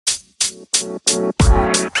He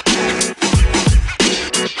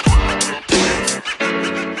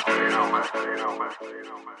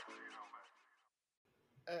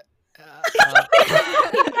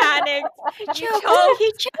panicked. He He choked. choked.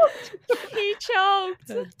 He choked. He choked.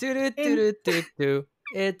 Do.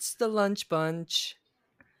 It's the lunch bunch.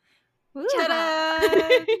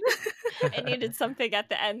 Ta-da! I needed something at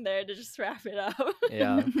the end there to just wrap it up.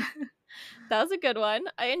 Yeah, That was a good one.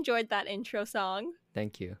 I enjoyed that intro song.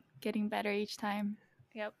 thank you. Getting better each time.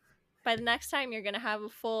 Yep. By the next time, you're gonna have a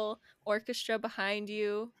full orchestra behind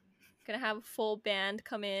you. Gonna have a full band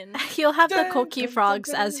come in. He'll have the Koki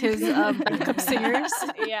Frogs as his backup singers.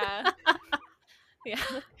 Yeah. Yeah.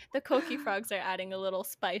 The Koki Frogs are adding a little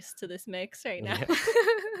spice to this mix right now. Yeah.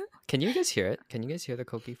 Can you guys hear it? Can you guys hear the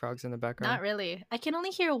Koki frogs in the background? Not really. I can only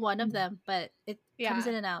hear one of them, but it comes Yeah.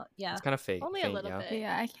 in and out. Yeah. It's kind of fake. Only a faint, little yeah. bit.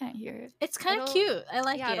 Yeah, I can't hear it. It's kind of It'll- cute. I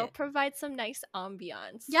like Yeah, it'll it. provide some nice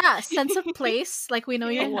ambiance. Yeah, sense of place. Like we know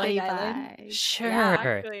you're in Yeah. Hawaii Island. Sure.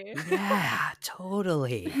 Exactly. Yeah,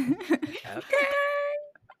 totally. Okay.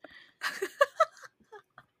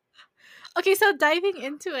 Okay, so diving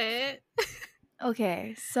into it.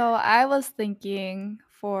 Okay, so I was thinking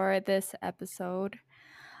for this episode,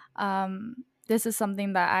 this is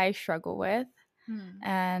something that I struggle with,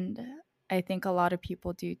 and I think a lot of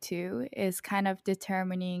people do too, is kind of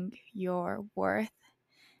determining your worth.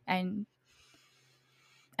 And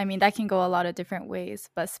I mean, that can go a lot of different ways,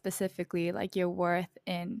 but specifically like your worth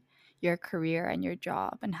in your career and your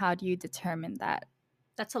job, and how do you determine that?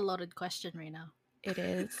 That's a loaded question right now. It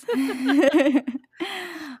is.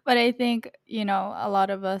 But I think, you know, a lot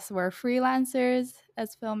of us were freelancers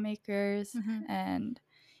as filmmakers. And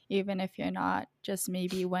even if you're not, just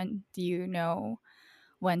maybe when do you know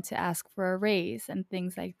when to ask for a raise and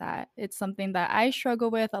things like that. It's something that I struggle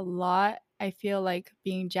with a lot. I feel like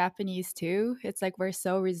being Japanese too, it's like we're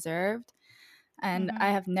so reserved. And I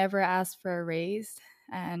have never asked for a raise.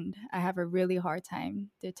 And I have a really hard time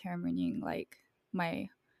determining like my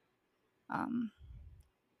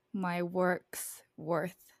my work's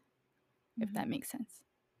worth, if that makes sense.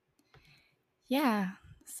 Yeah,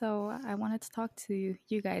 so I wanted to talk to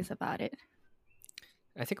you guys about it.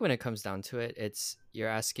 I think when it comes down to it, it's you're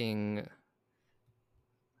asking.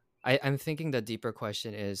 I'm thinking the deeper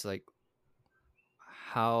question is like,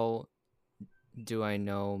 how do I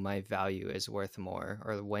know my value is worth more,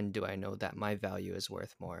 or when do I know that my value is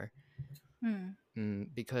worth more?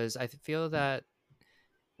 Because I feel that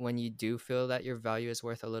when you do feel that your value is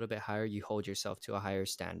worth a little bit higher, you hold yourself to a higher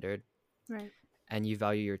standard, Right. and you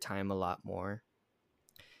value your time a lot more.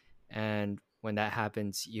 And when that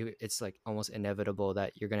happens, it's like almost inevitable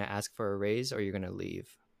that you're going to ask for a raise or you're going to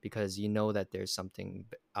leave, because you know that there's something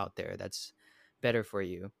out there that's better for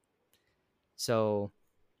you. So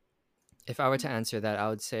if I were to answer that, I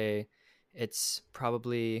would say it's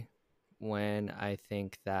probably when I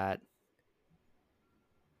think that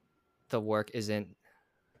the work isn't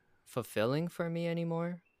fulfilling for me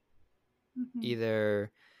anymore, either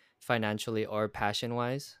financially or passion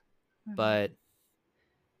wise. But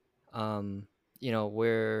you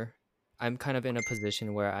know, I'm kind of in a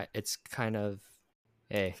position where it's kind of,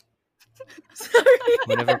 hey, Sorry.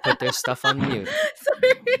 whenever put their stuff on mute.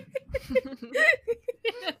 Sorry.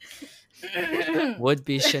 Would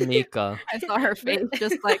be Shanika. I saw her face,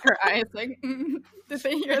 just like her eyes, like, did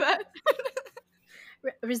they hear that?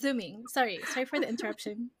 Resuming. Sorry for the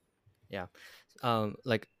interruption. Yeah.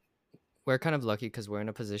 Like we're kind of lucky because we're in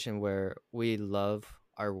a position where we love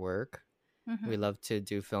our work. We love to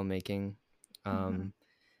do filmmaking.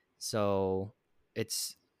 So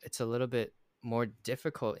it's a little bit more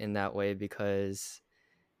difficult in that way, because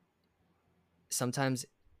sometimes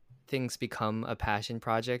things become a passion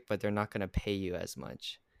project, but they're not going to pay you as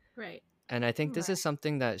much. Right. And I think this is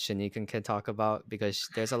something that Shanikan can talk about, because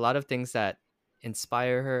there's a lot of things that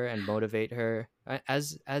inspire her and motivate her,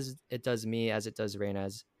 as it does me, as it does Reina,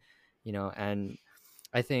 as you know. And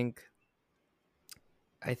I think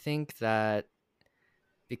that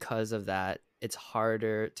because of that, it's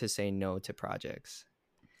harder to say no to projects.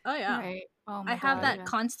 Oh yeah. Right. Oh my I have God, that yeah.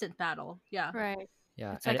 constant battle. Yeah. Right.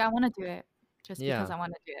 Yeah. It's like I want to do it just Yeah. because I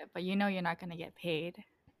want to do it, but you know you're not going to get paid.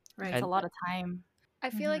 Right. It's a lot of time. I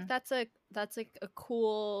feel like that's like a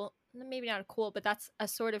cool, maybe not a cool, but that's a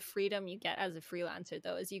sort of freedom you get as a freelancer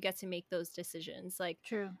though, is you get to make those decisions. Like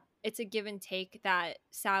True. it's a give and take that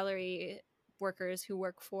salary workers who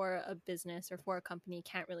work for a business or for a company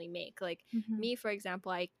can't really make. Like me, for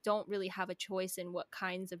example, I don't really have a choice in what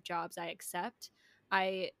kinds of jobs I accept.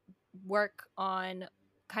 I work on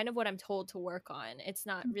kind of what I'm told to work on. It's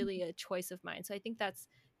not really a choice of mine. So I think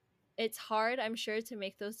it's hard, I'm sure, to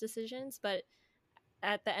make those decisions, but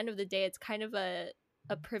at the end of the day, it's kind of a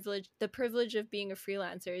privilege. The privilege of being a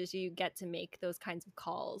freelancer is you get to make those kinds of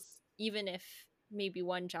calls, even if maybe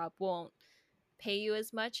one job won't pay you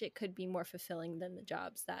as much. It could be more fulfilling than the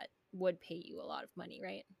jobs that would pay you a lot of money,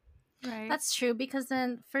 right? Right. That's true, because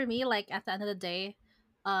then for me, like at the end of the day,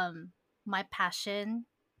 my passion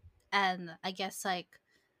and I guess like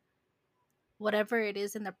whatever it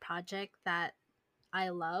is in the project that I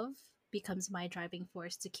love becomes my driving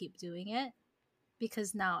force to keep doing it,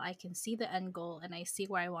 because now I can see the end goal and I see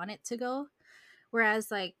where I want it to go.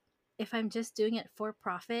 Whereas like if I'm just doing it for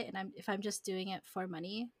profit and if I'm just doing it for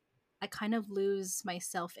money, I kind of lose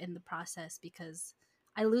myself in the process because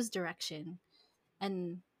I lose direction.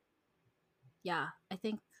 And yeah, I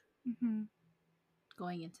think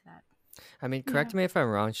going into that. I mean, correct me if I'm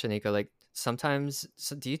wrong, Shanika. Like sometimes,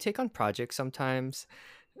 so do you take on projects sometimes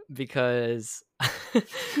because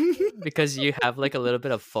because you have like a little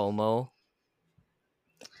bit of FOMO?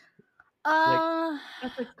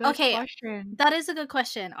 That's a good question. That is a good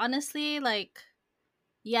question. Honestly, like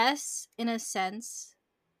yes, in a sense,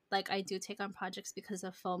 like I do take on projects because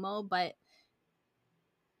of FOMO, but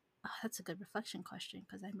that's a good reflection question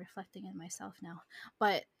because I'm reflecting in myself now.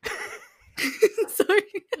 But sorry,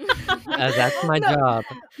 that's my job.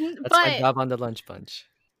 That's my job on the Lunch Bunch.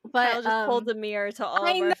 But Kyle just pulled the mirror to all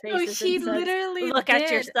of our faces he and says, literally "Look did.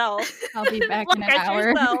 at yourself." I'll be back in an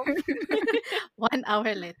hour. 1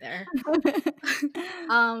 hour later.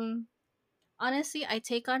 Honestly, I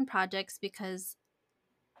take on projects because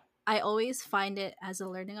I always find it as a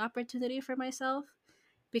learning opportunity for myself,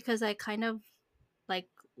 because I kind of like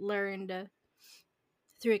learned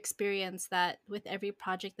through experience that with every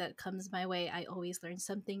project that comes my way, I always learn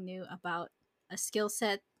something new about a skill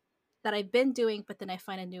set that I've been doing, but then I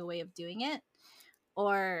find a new way of doing it.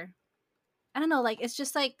 Or I don't know, like it's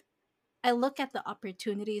just like I look at the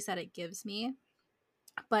opportunities that it gives me,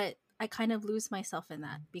 but I kind of lose myself in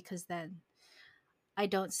that because then I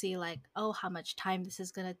don't see like, oh, how much time this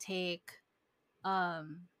is gonna take.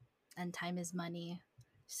 And time is money.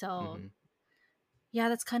 So yeah,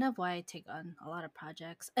 that's kind of why I take on a lot of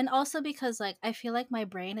projects. And also because like I feel like my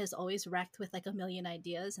brain is always wrecked with like a million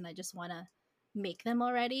ideas and I just want to make them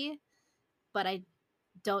already, but I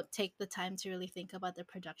don't take the time to really think about the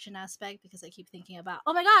production aspect because I keep thinking about,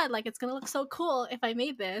 oh my god, like it's gonna look so cool if I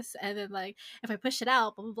made this, and then like if I push it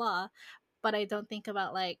out, blah blah blah. But I don't think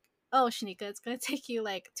about like, oh Shanika, it's gonna take you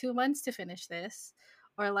like 2 months to finish this,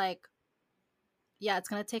 or like, yeah, it's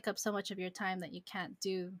gonna take up so much of your time that you can't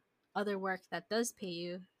do other work that does pay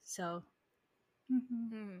you. So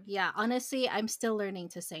yeah, honestly, I'm still learning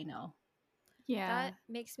to say no. Yeah. That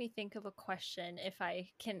makes me think of a question, if I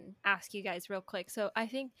can ask you guys real quick. So I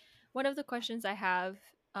think one of the questions I have,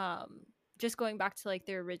 just going back to like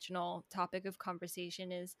the original topic of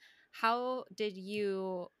conversation, is how did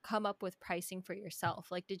you come up with pricing for yourself?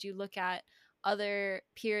 Like, did you look at other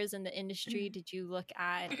peers in the industry? Did you look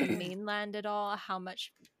at the mainland at all? How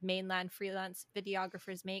much mainland freelance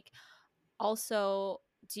videographers make? Also,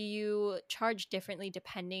 do you charge differently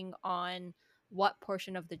depending on what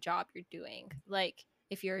portion of the job you're doing? Like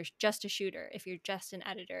if you're just a shooter, if you're just an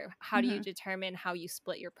editor, how do you determine how you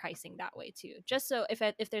split your pricing that way too? Just so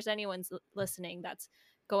if there's anyone listening that's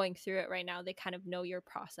going through it right now, they kind of know your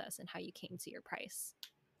process and how you came to your price.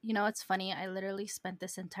 You know, it's funny. I literally spent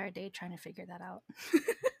this entire day trying to figure that out.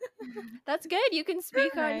 That's good. You can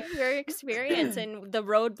speak on your experience and the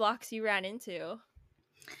roadblocks you ran into.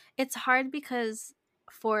 It's hard because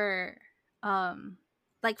for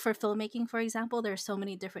like for filmmaking, for example, there's so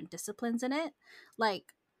many different disciplines in it.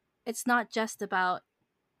 Like it's not just about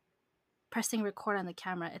pressing record on the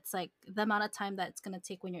camera. It's like the amount of time that it's going to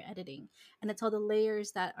take when you're editing, and it's all the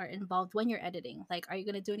layers that are involved when you're editing. Like, are you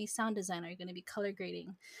going to do any sound design? Are you going to be color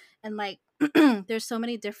grading? And like there's so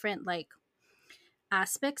many different like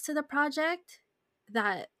aspects to the project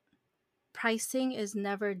that pricing is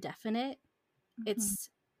never definite.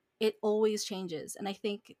 It always changes. And I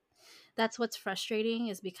think that's what's frustrating,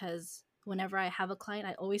 is because whenever I have a client,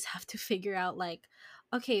 I always have to figure out like,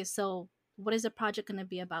 okay, so what is the project going to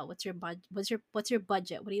be about? What's your budget? What's your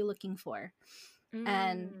budget? What are you looking for?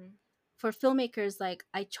 And for filmmakers, like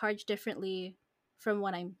I charge differently from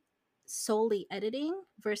when I'm solely editing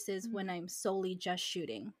versus when I'm solely just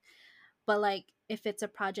shooting. But like if it's a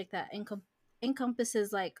project that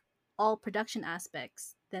encompasses like all production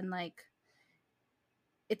aspects, then like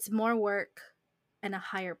it's more work and a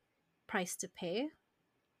higher price to pay.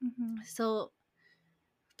 So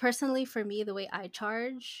personally for me, the way I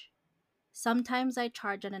charge, sometimes I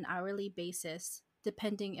charge on an hourly basis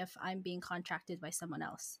depending if I'm being contracted by someone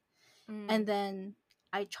else. And then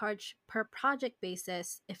I charge per project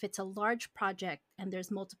basis if it's a large project and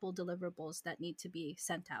there's multiple deliverables that need to be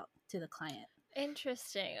sent out to the client.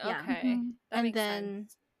 Interesting. Yeah. Okay. That And makes then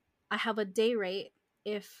sense. I have a day rate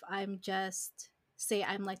if I'm just, say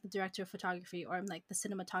I'm like the director of photography, or I'm like the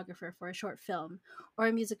cinematographer for a short film or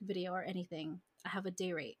a music video or anything. I have a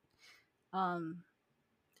day rate. And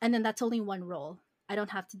then that's only one role. I don't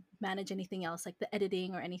have to manage anything else, like the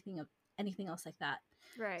editing or anything else like that.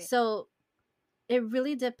 Right. So it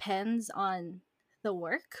really depends on the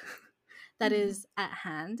work that is at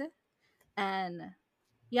hand. And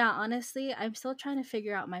yeah, honestly, I'm still trying to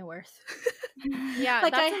figure out my worth. Yeah,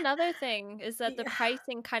 Like, that's another thing, is that the Yeah.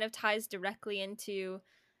 pricing kind of ties directly into,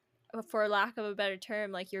 for lack of a better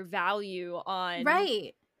term, like your value on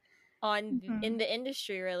right. in the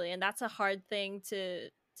industry, really. And that's a hard thing to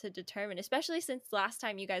determine, especially since last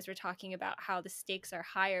time you guys were talking about how the stakes are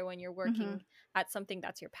higher when you're working at something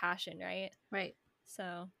that's your passion, right? Right.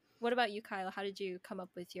 So what about you, Kyle? How did you come up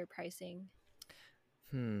with your pricing?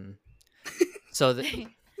 So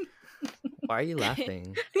why are you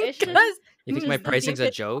laughing? It's just, You think my just the pricing's a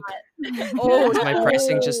deepest joke? oh, Is my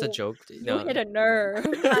pricing just a no. joke? You hit a nerve.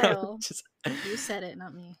 Kyle. Just- You said it,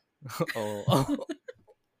 not me. oh.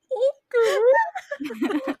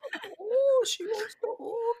 Oh, she wants to.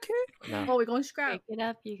 Okay. No. Oh, we're going to scrap. Break it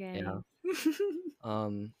up, you guys. Yeah.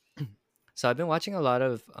 So I've been watching a lot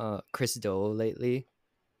of Chris Do lately,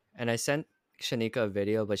 and I sent Shanika a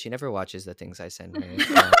video, but she never watches the things I send her.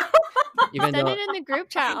 So even Send though it in the group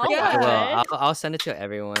chat. I'll Yeah. watch it. I'll send it to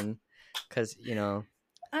everyone, because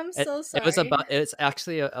I'm so sorry. it's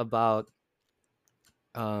actually about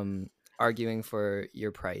arguing for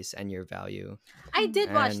your price and your value. I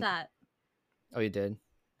did watch And- that. Oh, you did?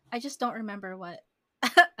 I just don't remember what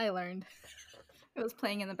I learned. It was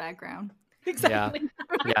playing in the background. Exactly.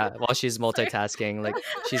 Yeah, while she's multitasking, like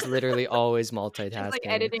she's literally always multitasking. She's like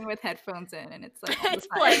editing with headphones in, and it's like all the It's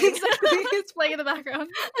time. playing. Exactly. It's playing in the background.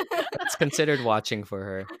 It's considered watching for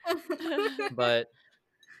her. But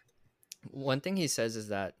one thing he says is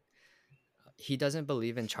that he doesn't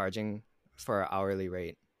believe in charging for an hourly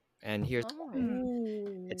rate, and here's why.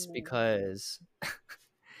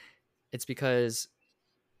 It's because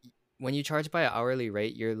when you charge by an hourly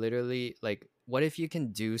rate, you're literally like, what if you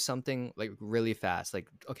can do something like really fast? Like,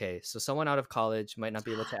 okay, so someone out of college might not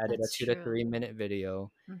be able to edit a That's 2 to true. 3 minute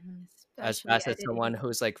video as Especially fast as editing. someone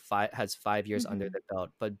who's like has 5 years under the belt,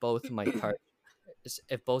 but both might charge.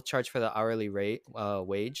 If both charge for the hourly rate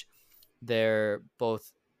wage, they're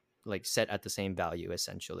both like set at the same value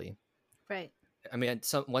essentially. Right. I mean,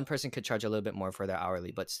 one person could charge a little bit more for their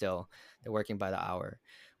hourly, but still they're working by the hour.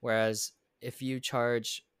 Whereas if you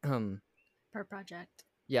charge Per project.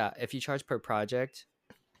 yeah, if you charge per project,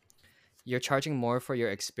 you're charging more for your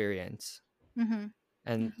experience,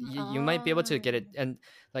 and you might be able to get it. And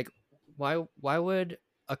like, why would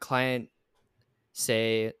a client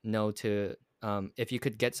say no to if you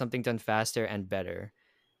could get something done faster and better,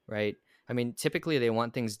 right? I mean, typically they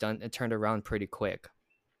want things done and turned around pretty quick,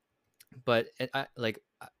 but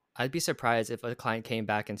I'd be surprised if a client came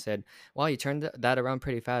back and said, "Wow, you turned that around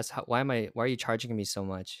pretty fast. Why are you charging me so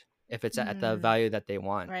much?" If it's at the value that they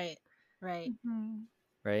want, Right. Right.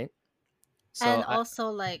 right? So And also,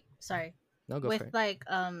 like, sorry, no, go with for it. like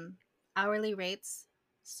hourly rates,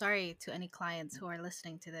 sorry to any clients who are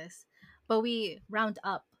listening to this, but we round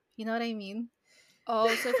up. You know what I mean?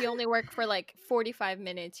 Oh, so if you only work for like 45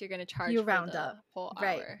 minutes, you're gonna charge You for round the up. whole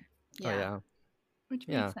Right. hour. Oh yeah. Which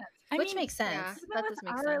Yeah. makes sense. I Which mean, makes sense. Yeah, even that with does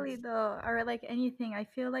make hourly sense. though, or like anything, I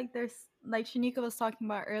feel like there's, like Shanika was talking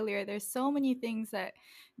about earlier, there's so many things that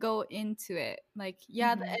go into it. Like,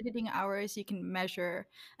 yeah, the editing hours you can measure,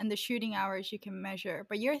 and the shooting hours you can measure,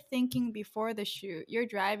 but you're thinking before the shoot, you're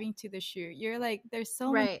driving to the shoot, you're like, there's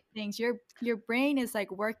so many Right. things. Your brain is like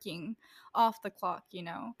working off the clock, you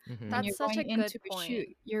know. Mhm. When That's you're such a going good into a point.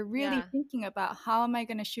 shoot, you're really Yeah. thinking about, how am I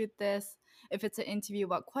going to shoot this? If it's an interview,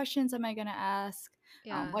 what questions am I going to ask?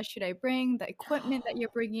 Yeah. What should I bring? The equipment that you're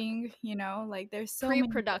bringing, you know, like there's so many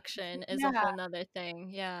Pre-production is a whole nother thing.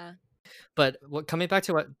 Yeah. But coming back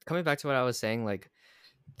to what I was saying, like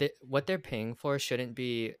what they're paying for shouldn't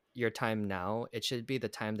be your time now. It should be the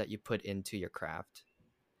time that you put into your craft.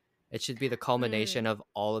 It should be the culmination of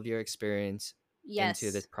all of your experience Yes.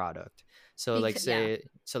 into this product. So like say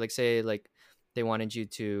they wanted you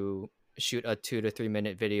to shoot a 2 to 3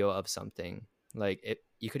 minute video of something. Like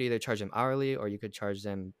you could either charge them hourly or you could charge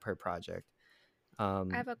them per project. I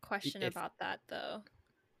have a question about that though.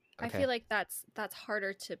 I Okay. feel like that's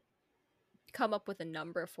harder to come up with a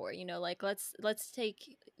number for, you know, like let's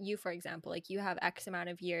take you for example, like you have X amount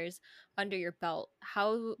of years under your belt.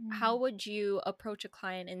 How would you approach a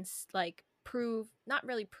client and like not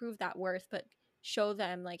really prove that worth, but show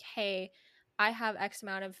them like, hey, I have X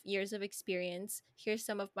amount of years of experience. Here's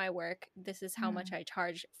some of my work. This is how much I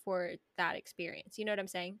charge for that experience. You know what I'm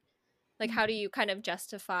saying? Like, how do you kind of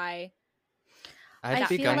justify? I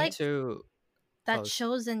feel like to that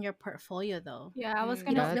shows in your portfolio, though. Yeah, I was You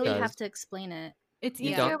gonna don't really have to explain it. It's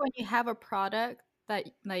easier when you have a product that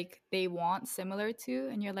like they want similar to,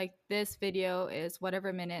 and you're like, this video is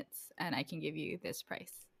whatever minutes, and I can give you this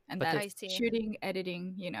price. And but that's shooting,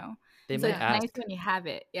 editing, you know. They so might it's ask, nice when you have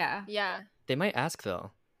it. Yeah. Yeah. They might ask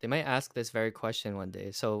though. They might ask this very question one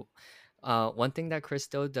day. So one thing that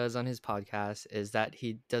Cristo does on his podcast is that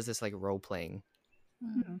he does this like role playing,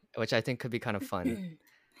 which I think could be kind of fun.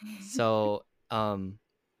 So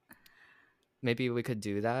maybe we could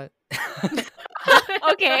do that.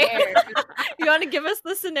 Okay. You want to give us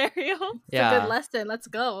the scenario? It's a good lesson. Let's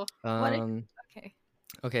go.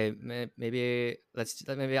 Okay, maybe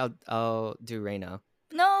I'll do Reina.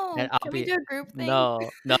 No, can we do a group thing? No.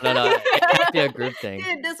 It can't be a group thing.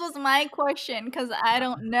 Dude, this was my question because I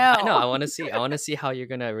don't know. I know. I want to see how you're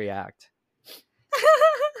gonna react.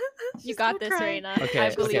 You got this, Reina. Okay,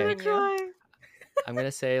 I believe in you. I'm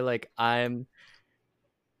gonna say like I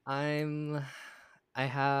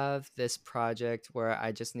have this project where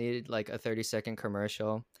I just needed like a 30-second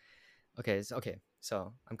commercial.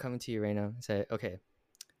 So I'm coming to you, Reina. Say, okay,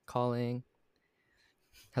 calling.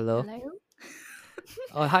 Hello.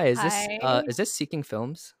 Oh, hi. Is this Seeking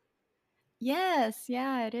Films? Yes,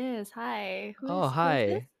 yeah, it is. Hi.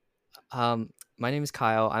 Hi. My name is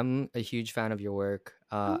Kyle. I'm a huge fan of your work.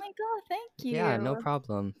 Oh my god, thank you. Yeah, no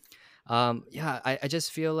problem. I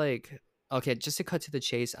just feel like, okay, just to cut to the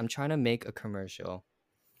chase, I'm trying to make a commercial.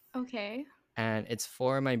 Okay. And it's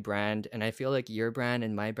for my brand, and I feel like your brand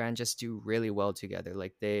and my brand just do really well together.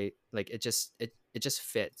 Like it just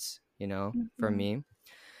fits, you know, for me.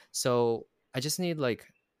 So I just need like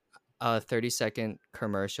a 30-second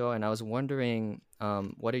commercial, and I was wondering,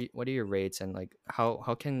 what are your rates, and like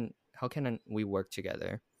how can we work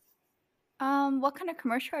together? What kind of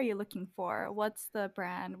commercial are you looking for? What's the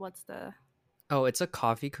brand? Oh, it's a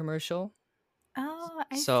coffee commercial. Oh,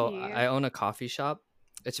 I see. So I own a coffee shop.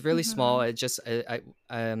 It's really small. It just it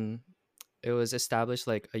was established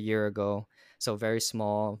like a year ago, so very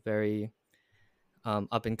small, very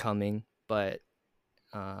up and coming. But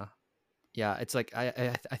yeah, it's like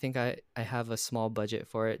I think I have a small budget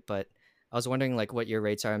for it, but I was wondering like what your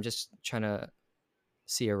rates are. I'm just trying to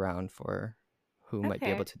see around for who might be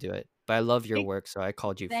able to do it. But I love your work, so I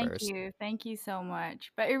called you first. Thank you so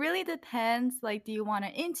much. But it really depends. Like, do you want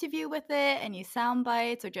an interview with it, any sound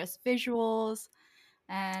bites, or just visuals?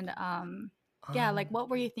 And yeah, like what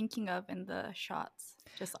were you thinking of in the shots?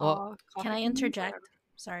 Just all. Can I interject?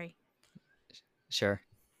 Sorry. Sure.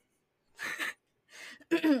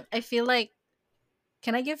 I feel like,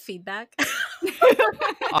 can I give feedback?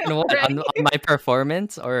 On what? On my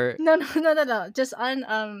performance, or no, just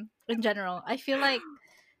on in general. I feel like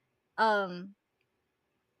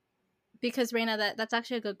because Reina, that's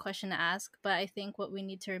actually a good question to ask, but I think what we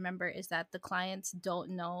need to remember is that the clients don't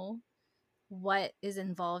know what is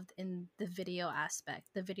involved in the video aspect,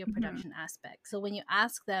 the video production aspect. So when you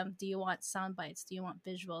ask them, do you want sound bites, do you want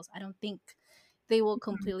visuals, I don't think they will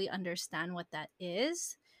completely understand what that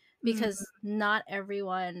is, because not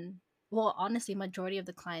everyone, well, honestly, majority of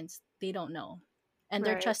the clients, they don't know, and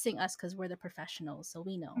they're trusting us because we're the professionals, so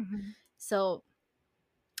we know. So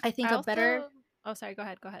I think oh, sorry, go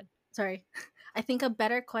ahead. Sorry. I think a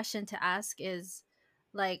better question to ask is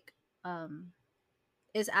like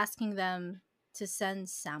is asking them to send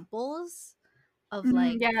samples of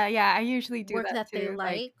like I usually do work that too. they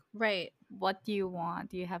like. Right. What do you want?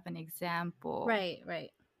 Do you have an example? Right.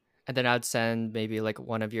 And then I'd send maybe like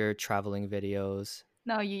one of your traveling videos.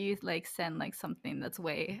 No, you send like something that's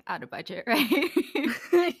way out of budget, right?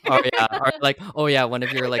 or one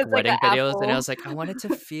of your like it's wedding like videos, Apple. and I was like, I wanted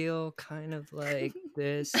to feel kind of like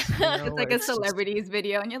this. You know, it's like a celebrities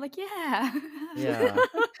video, and you're like, yeah.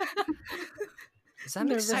 Does that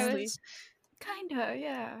make sense? Kinda,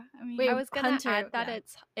 yeah. I mean, wait, I was gonna add that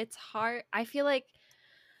it's hard. I feel like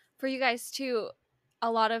for you guys too,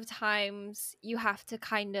 a lot of times you have to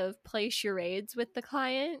kind of play charades with the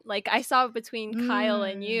client. Like I saw between Kyle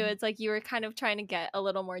and you, it's like you were kind of trying to get a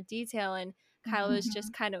little more detail, and Kyle was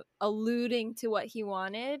just kind of alluding to what he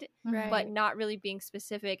wanted, but not really being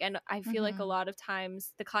specific. And I feel like a lot of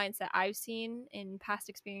times the clients that I've seen in past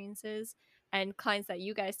experiences and clients that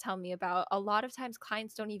you guys tell me about, a lot of times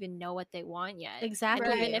clients don't even know what they want yet.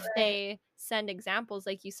 Exactly. And even if they send examples,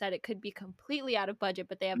 like you said, it could be completely out of budget,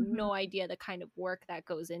 but they have no idea the kind of work that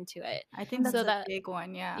goes into it. I think that's a big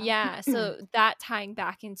one, Yeah. So that tying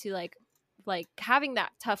back into like like having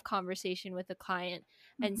that tough conversation with a client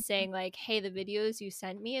and saying like, hey, the videos you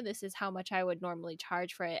sent me, this is how much I would normally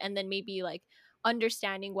charge for it. And then maybe like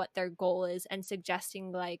understanding what their goal is and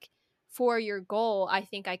suggesting like, for your goal, I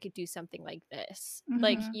think I could do something like this.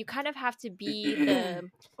 Like you kind of have to be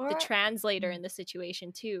the translator in the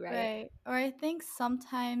situation too, right? Right. Or I think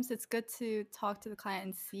sometimes it's good to talk to the client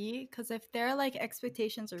and see, because if their like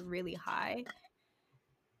expectations are really high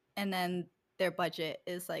and then their budget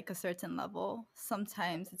is like a certain level,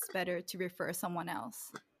 sometimes it's better to refer someone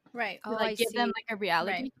else. Right. To, like, give them like a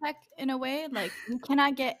reality check in a way. Like, you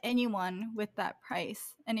cannot get anyone with that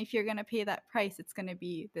price, and if you're gonna pay that price, it's gonna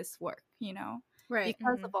be this work, you know, Right.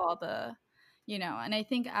 because of all the, you know. And I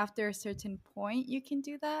think after a certain point, you can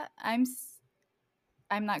do that. I'm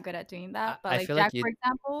not good at doing that, but I like feel Jack, like you for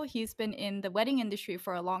example, he's been in the wedding industry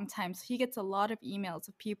for a long time, so he gets a lot of emails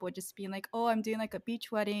of people just being like, "Oh, I'm doing like a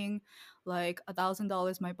beach wedding, like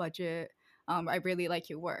 $1,000 my budget. I really like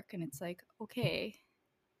your work," and it's like, okay.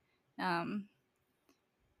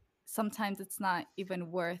 Sometimes it's not even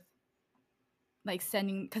worth like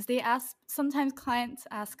sending, because they ask, sometimes clients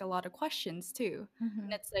ask a lot of questions too,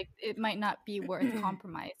 and it's like it might not be worth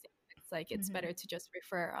compromising. It's like it's better to just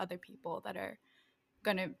refer other people that are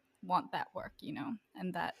gonna want that work, you know,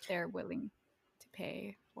 and that they're willing to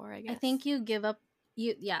pay for, I guess. I think you give up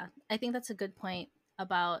I think that's a good point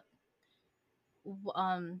about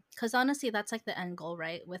because honestly that's like the end goal,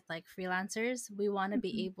 right? With like freelancers, we want to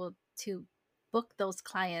be able to book those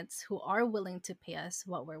clients who are willing to pay us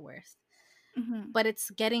what we're worth. But it's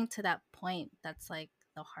getting to that point that's like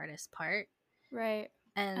the hardest part, right?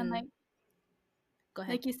 And like, go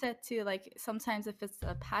ahead. Like you said too, like sometimes if it's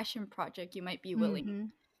a passion project, you might be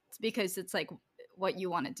willing. It's because it's like what you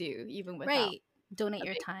want to do, even without donate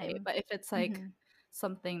your time. Pay. But if it's like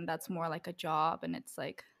something that's more like a job, and it's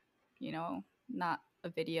like, you know, not a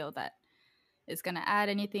video that is going to add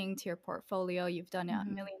anything to your portfolio, you've done it a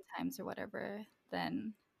million times or whatever,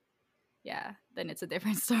 then it's a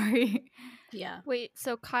different story. Yeah. Wait,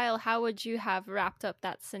 so Kyle, how would you have wrapped up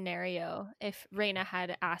that scenario if Reina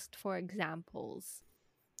had asked for examples?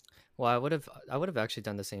 Well, I would have actually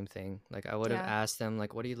done the same thing. Like I would have asked them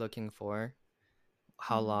like, what are you looking for?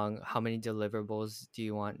 How long, how many deliverables do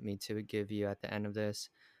you want me to give you at the end of this?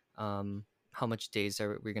 How much days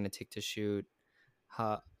are we going to take to shoot?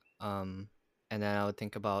 And then I would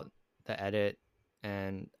think about the edit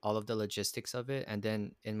and all of the logistics of it, and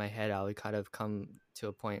then in my head I would kind of come to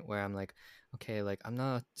a point where I'm like, okay, like I'm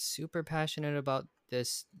not super passionate about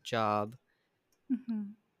this job,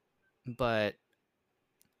 but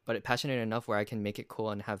passionate enough where I can make it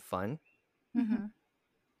cool and have fun.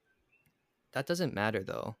 That doesn't matter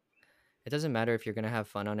though. It doesn't matter if you're going to have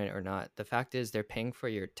fun on it or not. The fact is they're paying for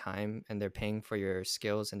your time, and they're paying for your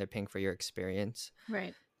skills, and they're paying for your experience.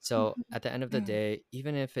 Right. So at the end of the day,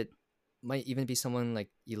 even if it might even be someone like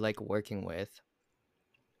you like working with,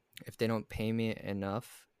 if they don't pay me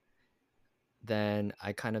enough, then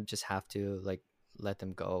I kind of just have to like let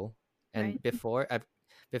them go. And before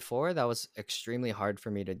that was extremely hard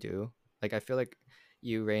for me to do. Like I feel like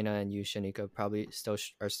you, Reina, and you, Shanika, probably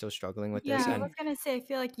are still struggling with this. Yeah, I was gonna say, I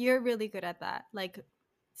feel like you're really good at that. Like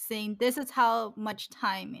saying, this is how much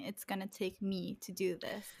time it's gonna take me to do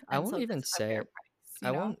this. I won't even say I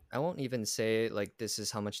won't even say like this is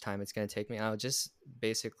how much time it's gonna take me. I'll just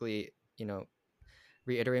basically, you know,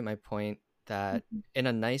 reiterate my point that in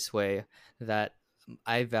a nice way, that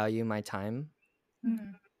I value my time.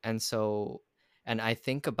 And so, and I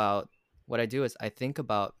think about what I do is I think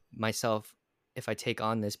about myself if I take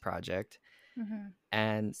on this project,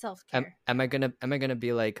 and self-care. Am I gonna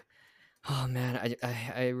be like, oh man,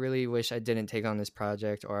 I really wish I didn't take on this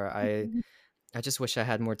project, or I just wish I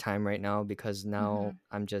had more time right now because now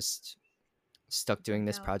I'm just stuck doing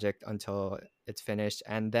this project until it's finished.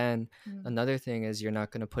 And then another thing is you're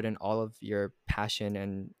not going to put in all of your passion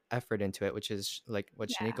and effort into it, which is like what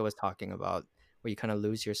Shanika was talking about, where you kind of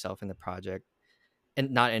lose yourself in the project,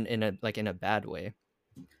 and not in a bad way.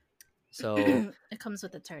 So it comes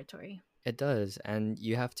with the territory. It does. And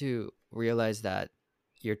you have to realize that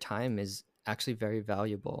your time is actually very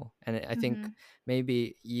valuable. And I think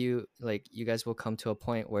maybe you guys will come to a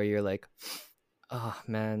point where you're like, oh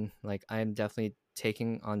man, like I'm definitely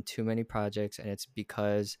taking on too many projects, and it's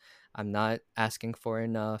because I'm not asking for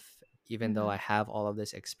enough, even though I have all of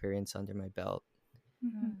this experience under my belt.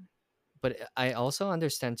 But I also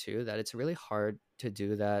understand too that it's really hard to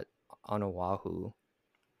do that on Oahu.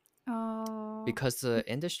 Because the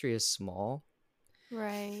industry is small,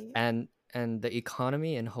 right? And the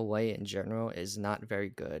economy in Hawaii in general is not very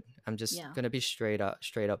good. I'm just gonna be straight up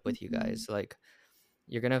with you guys. Like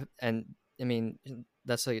you're gonna, and I mean,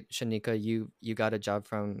 that's like Shanika, you got a job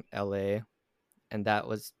from LA, and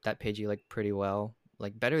that paid you like pretty well,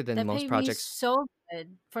 like better than That most paid me projects. so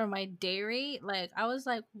good for my day rate. Like I was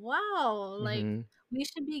like, wow, like Hmm. we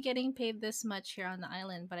should be getting paid this much here on the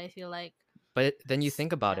island, but I feel like But then you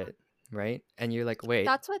think about yeah. it, right? And you're like, wait,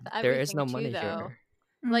 That's with there is everything no too, money though. here.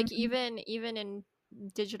 Like Mhm. even in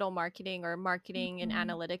digital marketing or marketing and Mhm.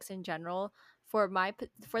 analytics in general, for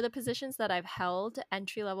the positions that I've held,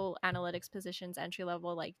 entry level analytics positions, entry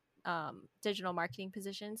level like digital marketing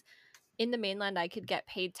positions in the mainland, I could get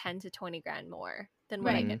paid 10 to 20 grand more than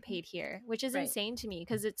what I Right. Mhm. get paid here, which is Right. insane to me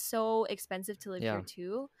because it's so expensive to live here Yeah.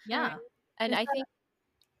 too. Yeah. And Is I that, think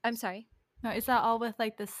I'm sorry. no, is that all with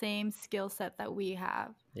like the same skill set that we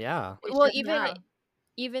have? Yeah. It's Well, just Yeah.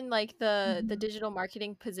 even like the Mhm. digital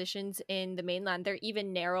marketing positions in the mainland, they're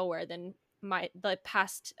even narrower than the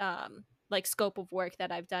past like scope of work that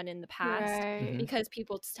I've done in the past, Right. Hmm. because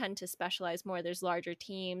people tend to specialize more. There's larger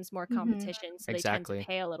teams, more Mhm. competition, so they tend to Exactly.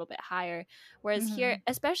 pay a little bit higher. Whereas here, Mhm.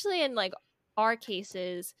 especially in like our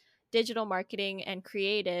cases, digital marketing and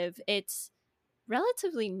creative, it's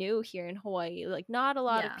relatively new here in Hawaii. Like not a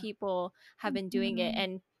lot of Yeah. people have been doing it, Mhm.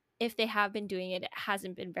 and if they have been doing it, it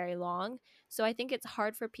hasn't been very long. So I think it's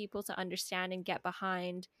hard for people to understand and get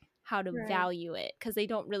behind how to Right. value it because they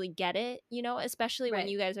don't really get it, especially when Right.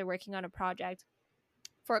 you guys are working on a project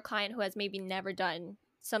for a client who has maybe never done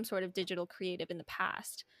some sort of digital creative in the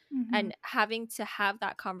past. Mhm. And having to have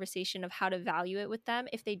that conversation of how to value it with them,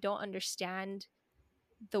 if they don't understand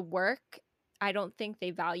the work, I don't think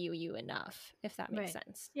they value you enough, if that makes Right.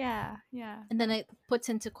 sense. Yeah. Yeah. And then it puts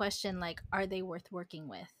into question like, are they worth working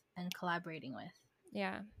with and collaborating with?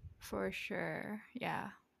 Yeah. For sure.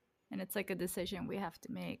 Yeah. And it's like a decision we have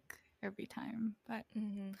to make every time. But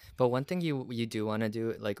Mm-hmm. But one thing you do want to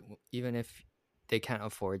do, like even if they can't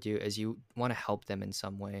afford you, is you want to help them in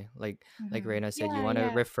some way. Like Mm-hmm. Reina said, you yeah, want to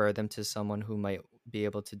yeah. refer them to someone who might be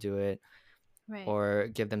able to do it, Right. or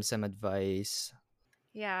give them some advice.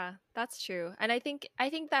 Yeah, that's true. And I think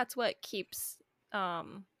that's what keeps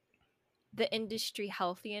um the industry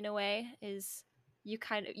healthy in a way, is you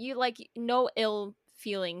like no ill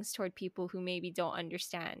feelings toward people who maybe don't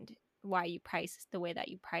understand why you price the way that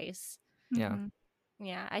you price. Yeah. Mhm.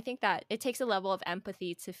 Yeah, I think that it takes a level of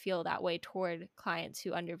empathy to feel that way toward clients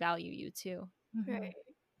who undervalue you too. Mm-hmm. Right.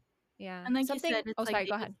 Yeah. And like you Something said, it's Oh, like sorry,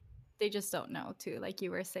 go ahead. they just don't know too, like you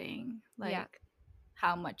were saying, Yeah. like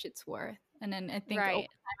how much it's worth. And then I think over Right.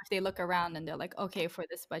 time, if they look around and they're like, okay, for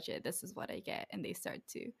this budget, this is what I get, and they start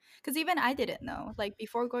to, because even I didn't know. Like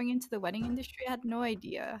before going into the wedding industry, I had no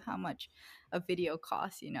idea how much a video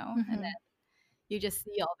costs, and Mm-hmm. then you just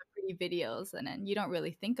see all the pretty videos, and then you don't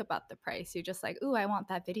really think about the price. You're just like, ooh, I want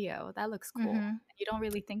that video. That looks cool. Mm-hmm. You don't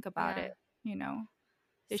really think about Yeah. it, you know.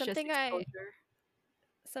 It's just Something I exposure.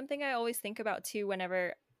 something I always think about too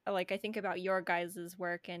whenever like I think about your guys'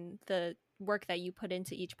 work and the work that you put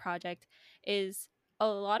into each project is a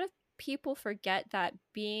lot of people forget that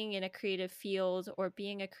being in a creative field or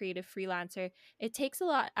being a creative freelancer, it takes a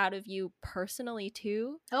lot out of you personally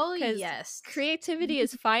too, Oh cuz yes. creativity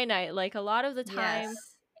is finite. Like a lot of the time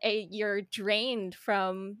Yes. you're drained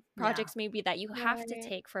from Yeah. projects maybe that you have to Right.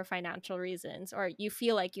 take for financial reasons, or you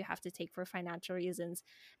feel like you have to take for financial reasons.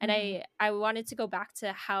 And Mm-hmm. I wanted to go back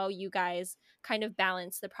to how you guys kind of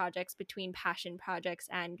balance the projects between passion projects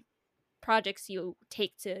and projects you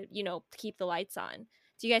take to keep the lights on.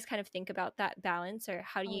 Do you guys kind of think about that balance, or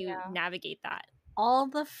how do Oh you yeah. navigate that? All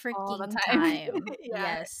the All the freaking time. time.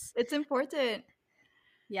 Yeah. Yes. It's important.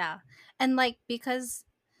 Yeah. And like because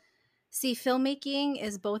see, filmmaking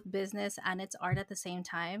is both business and it's art at the same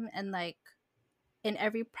time. And like in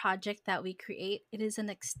every project that we create, it is an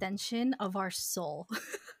extension of our soul.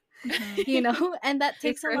 Mhm. And that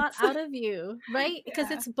takes a lot Secrets. out of you, right?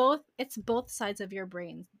 Because Yeah. it's both sides of your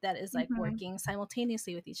brain that is like Mhm. working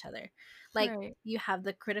simultaneously with each other. Like Right. you have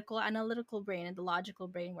the critical analytical brain and the logical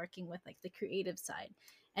brain working with like the creative side.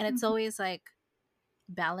 And it's Mhm. always like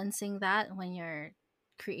balancing that when you're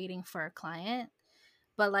creating for a client.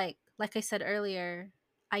 But like I said earlier,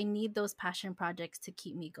 I need those passion projects to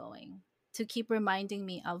keep me going, to keep reminding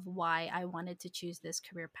me of why I wanted to choose this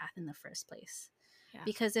career path in the first place. Yeah.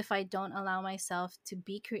 Because if I don't allow myself to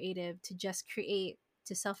be creative, to just create,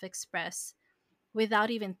 to self-express without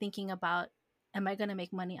even thinking about, am I going to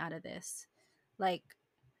make money out of this? Like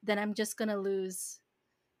then I'm just going to lose,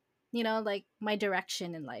 like my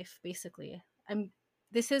direction in life basically. I'm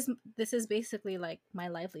this is basically like my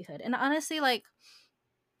livelihood. And honestly, like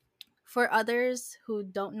for others who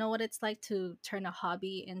don't know what it's like to turn a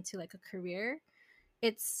hobby into like a career,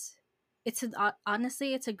 it's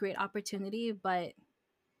honestly it's a great opportunity, but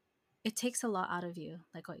it takes a lot out of you,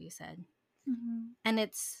 like what you said. And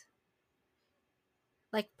it's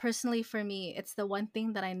like, personally for me, it's the one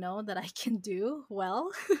thing that I know that I can do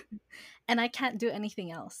well and I can't do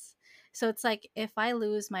anything else. So it's like, if I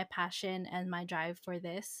lose my passion and my drive for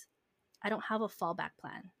this, I don't have a fallback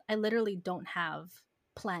plan. I literally don't have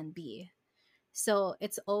plan B. So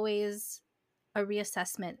it's always a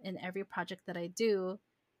reassessment in every project that I do.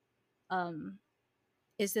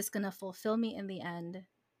 Is this going to fulfill me in the end?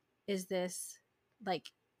 Is this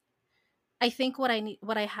like, I think what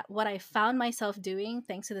I found myself doing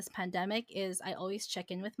thanks to this pandemic is I always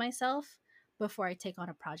check in with myself before I take on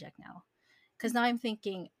a project now. Because now I'm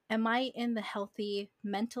thinking, am I in the healthy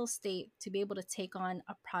mental state to be able to take on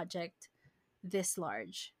a project this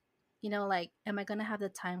large? You know, like, am I going to have the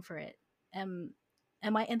time for it? Am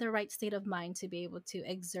I in the right state of mind to be able to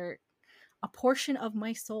exert a portion of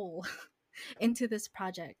my soul into this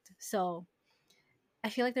project? So I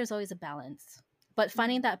feel like there's always a balance. But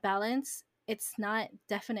finding that balance, it's not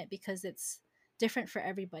definite because it's different for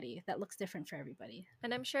everybody. That looks different for everybody.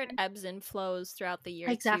 And I'm sure it ebbs and flows throughout the year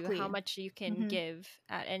Exactly. too, how much you can give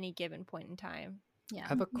at any given point in time. Yeah.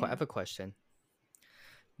 I have a question.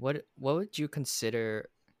 What would you consider,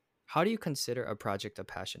 how do you consider a project a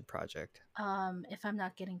passion project? If I'm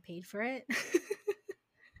not getting paid for it.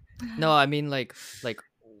 No, I mean like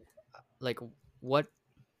what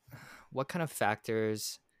kind of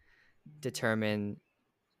factors determine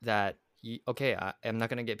that okay, I'm not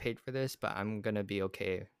gonna get paid for this, but I'm gonna be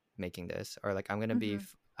okay making this, or like I'm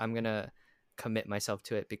gonna commit myself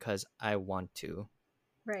to it because I want to,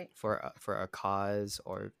 right, for a cause,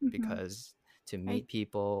 or because to meet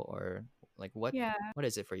people, or like what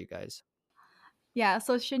is it for you guys? Yeah,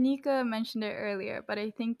 so Shanika mentioned it earlier, but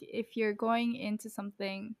I think if you're going into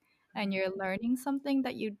something and you're learning something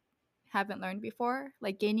that you haven't learned before,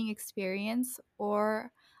 like gaining experience,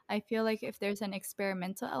 or I feel like if there's an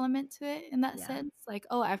experimental element to it in that sense, like,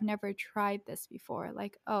 oh, I've never tried this before,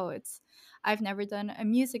 like, oh, I've never done a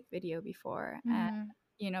music video before, and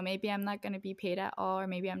maybe I'm not going to be paid at all, or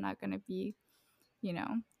maybe I'm not going to be,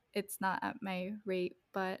 it's not at my rate,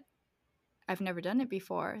 but I've never done it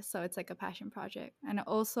before, so it's like a passion project. And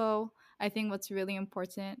also, I think what's really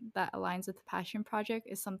important that aligns with the passion project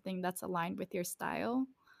is something that's aligned with your style.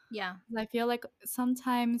 Yeah. I feel like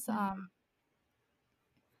sometimes,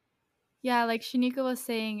 like Shanika was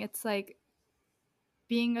saying, it's like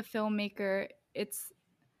being a filmmaker, it's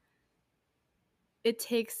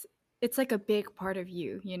like a big part of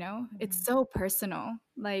you, It's so personal.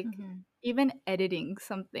 Like, even editing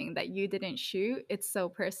something that you didn't shoot, it's so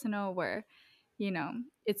personal, where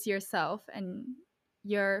it's yourself and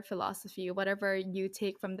your philosophy, whatever you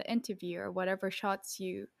take from the interview or whatever shots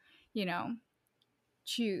you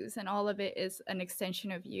choose, and all of it is an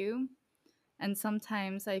extension of you. And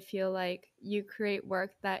sometimes I feel like you create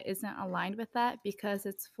work that isn't aligned with that because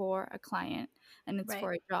it's for a client and it's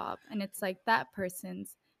for a job, and it's like that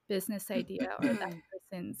person's business idea or that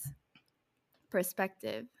person's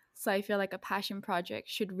perspective. So I feel like a passion project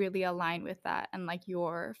should really align with that and like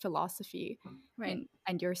your philosophy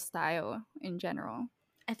and your style in general.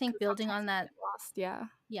 I think building on that,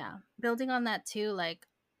 building on that too, like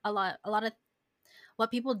a lot of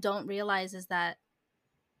what people don't realize is that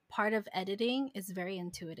part of editing is very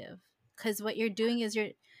intuitive, because what you're doing is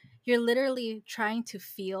you're literally trying to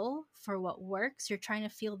feel for what works. You're trying to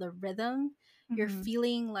feel the rhythm. You're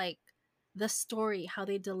feeling like the story, how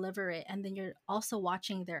they deliver it, and then you're also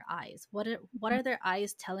watching their eyes. What are their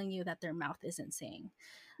eyes telling you that their mouth isn't saying?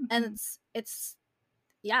 And it's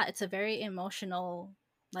a very emotional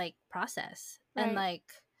like process. And like,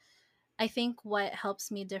 I think what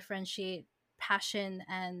helps me differentiate passion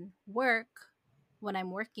and work when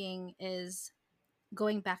I'm working is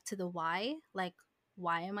going back to the why. Like,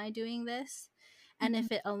 why am I doing this? And if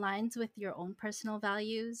it aligns with your own personal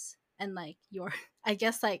values and like your, I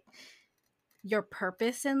guess, like your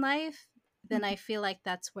purpose in life, then I feel like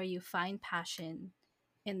that's where you find passion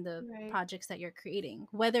in the projects that you're creating,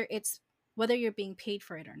 whether you're being paid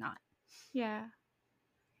for it or not. Yeah.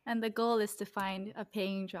 And the goal is to find a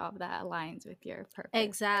paying job that aligns with your purpose.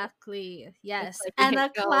 Exactly. Yes. Like and a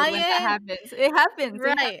client, it happens.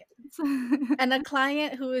 Right. And a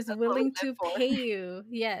client who is willing to pay you.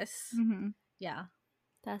 Yes. Yeah.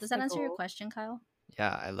 Does that answer your question, Kyle?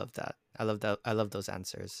 Yeah, I love that. I love those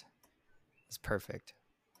answers. It's perfect.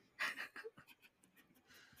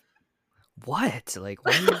 What? Like,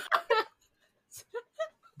 what?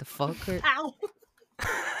 The fuck? Ow!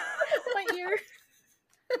 My ear.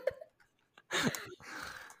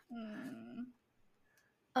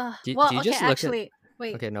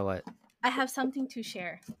 Wait. Okay, no, what? I have something to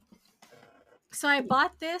share. So I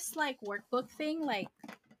bought this like workbook thing like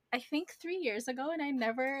I think 3 years ago, and I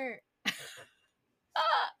never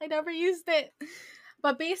I never used it.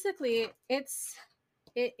 But basically, it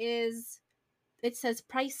says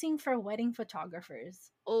pricing for wedding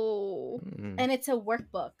photographers. Oh. And it's a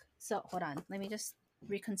workbook. So hold on, let me just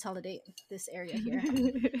reconsolidate this area here.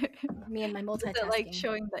 Me and my multitasking. Like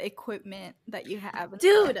showing the equipment that you have,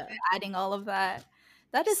 dude, adding all of that.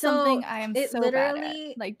 That is something I am so bad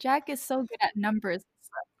at. Like Jack is so good at numbers and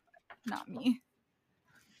stuff, not me.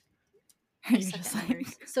 Just like...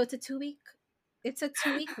 So it's a 2-week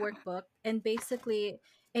workbook, and basically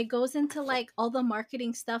it goes into like all the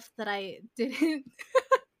marketing stuff that I didn't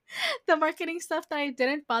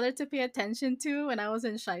bother to pay attention to when I was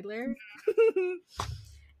in Scheidler.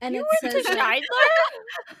 And you it went says to Scheidler?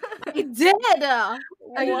 I did.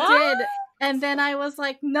 I did. And then I was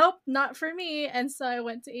like, nope, not for me. And so I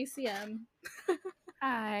went to ACM.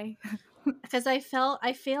 Hi. Because I failed.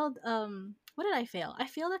 What did I fail? I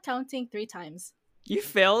failed accounting 3 times. You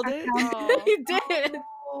failed it? Oh. I did.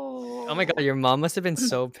 Oh my god, your mom must have been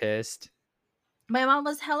so pissed. My mom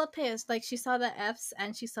was hella pissed. Like, she saw the F's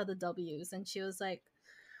and she saw the W's, and she was like,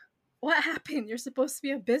 what happened? You're supposed to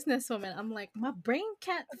be a businesswoman. I'm like, my brain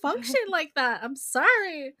can't function like that. I'm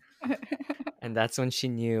sorry. And that's when she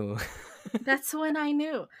knew. That's when I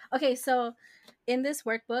knew. Okay, so in this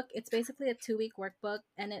workbook, it's basically a 2-week workbook,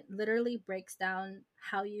 and it literally breaks down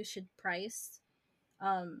how you should price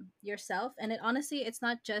yourself. And it's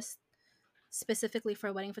not just specifically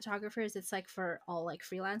for wedding photographers. It's like for all like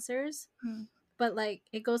freelancers. But like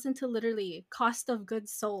it goes into literally cost of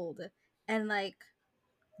goods sold, and like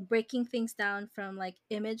breaking things down from like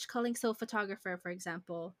image culling. So photographer, for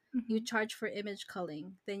example, you charge for image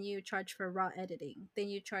culling, then you charge for raw editing, then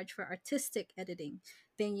you charge for artistic editing,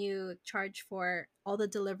 then you charge for all the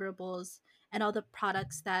deliverables and all the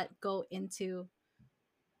products that go into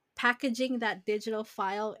packaging that digital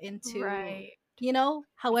file into,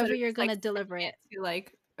 however you're gonna deliver it to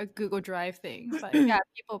like a Google Drive thing. But yeah,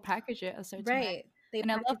 people package it a certain way.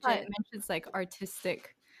 And I love how it mentions like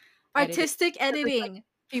artistic editing. Like,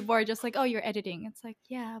 people are just like, oh, you're editing. It's like,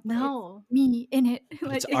 yeah, but no, it's me in it.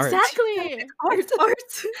 Like, exactly. It's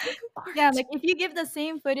art. Yeah, like if you give the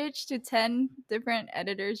same footage to 10 different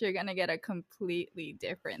editors, you're gonna get a completely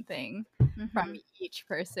different thing from each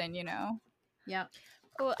person, Yeah.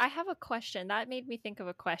 Well, I have a question. That made me think of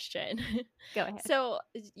a question. Go ahead. So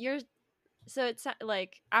it's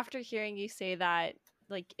like, after hearing you say that,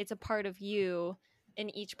 like it's a part of you in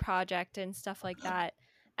each project and stuff like that,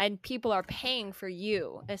 and people are paying for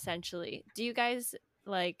you essentially. Do you guys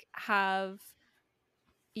like have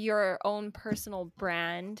your own personal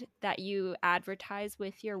brand that you advertise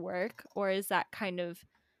with your work, or is that kind of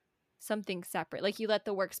something separate? Like you let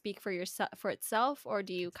the work speak for itself, or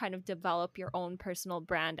do you kind of develop your own personal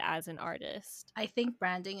brand as an artist? I think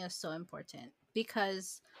branding is so important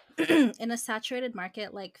because in a saturated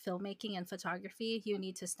market like filmmaking and photography, you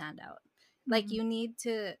need to stand out. Like you need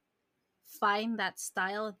to find that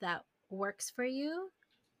style that works for you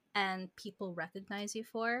and people recognize you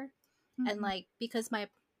for. And like, because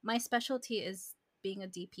my specialty is being a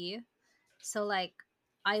DP, so like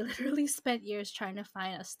I literally spent years trying to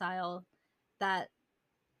find a style that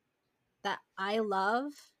I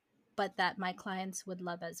love, but that my clients would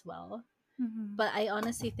love as well. But I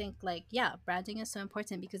honestly think like, yeah, branding is so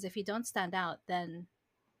important, because if you don't stand out, then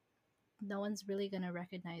no one's really gonna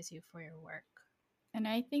recognize you for your work. And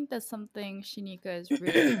I think that's something Shanika is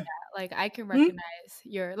really good at. Like I can recognize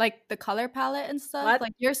your like the color palette and stuff. What?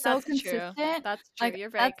 Like you're so That's consistent. True. That's true. Like You're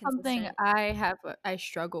very that's something consistent. I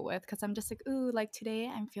struggle with, because I'm just like, ooh, like today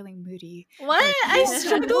I'm feeling moody. What? Like, I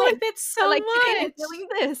struggle with it so like, much. today I'm feeling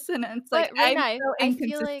this, and it's like Reina, I'm so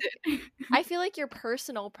inconsistent. I feel like your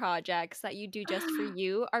personal projects that you do just for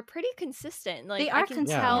you are pretty consistent. Like They are I can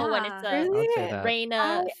tell when it's a Really?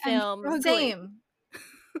 Reina film. Same.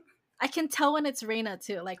 I can tell when it's Reina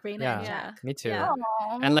too, like Reina and Jack. Me too. Yeah.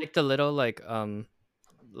 And like the little like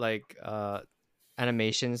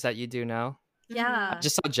animations that you do now. Yeah. I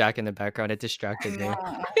just saw Jack in the background. It distracted me.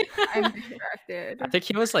 I'm distracted. I think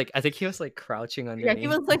he was like crouching underneath. Yeah, he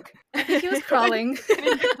was like he was crawling.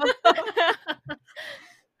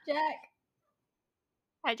 Jack.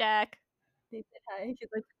 Hi, Jack. They said hi. He's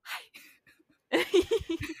like, hi.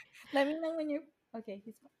 Let me know when you're okay.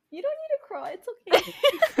 You don't need to crawl. It's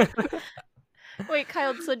okay. Wait,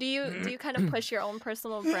 Kyle. So do you kind of push your own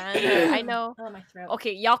personal brand? Or, I know. Oh, my throat.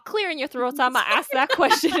 Okay, y'all clearing your throats. I'm gonna ask that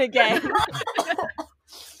question again.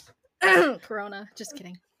 Corona. Just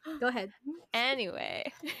kidding. Go ahead.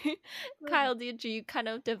 Anyway, Kyle, did you kind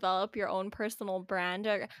of develop your own personal brand?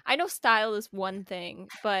 Or, I know style is one thing,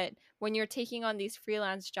 but when you're taking on these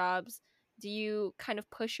freelance jobs, do you kind of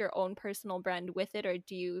push your own personal brand with it, or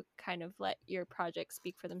do you kind of let your projects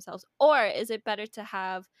speak for themselves? Or is it better to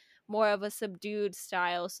have more of a subdued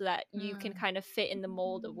style so that you can kind of fit in the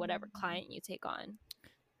mold of whatever client you take on?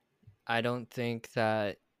 I don't think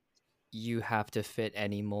that you have to fit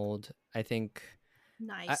any mold. I think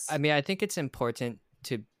Nice. I mean, I think it's important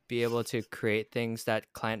to be able to create things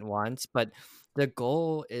that client wants, but the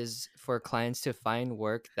goal is for clients to find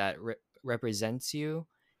work that represents you,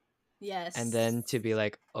 Yes. and then to be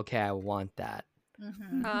like, okay, I want that.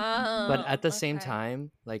 But at the same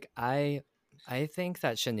time, like I think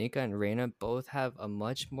that Shanika and Reina both have a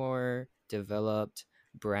much more developed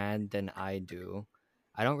brand than I do.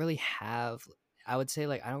 I don't really have, I would say,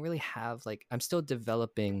 like, I don't really have, like, I'm still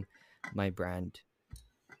developing my brand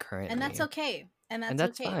currently. And that's okay. And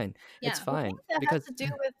that's okay. Fine. Yeah. It's fine. That Because has to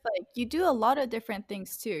do with, like, you do a lot of different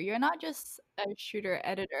things too. You're not just a shooter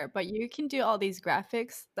editor, but you can do all these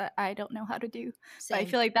graphics that I don't know how to do. But I Same.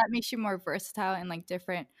 feel like that makes you more versatile in like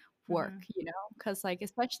different work, you know? Because like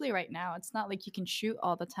especially right now, it's not like you can shoot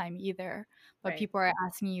all the time either. But Right. people are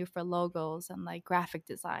asking you for logos and like graphic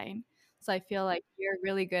design. So I feel like you're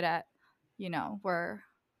really good at, you know, where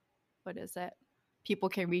what is it? People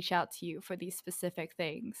can reach out to you for these specific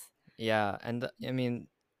things. yeah, and I mean,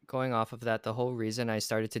 going off of that, the whole reason I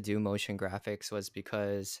started to do motion graphics was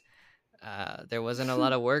because there wasn't a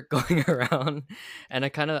lot of work going around, and I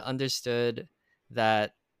kind of understood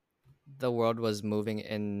that the world was moving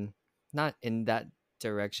in, not in that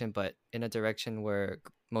direction, but in a direction where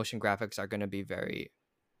motion graphics are going to be very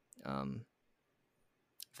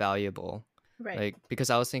valuable. Right. Like, because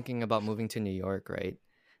I was thinking about moving to New York, right?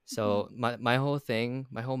 So my whole thing,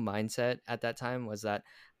 my whole mindset at that time was that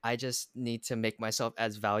I just need to make myself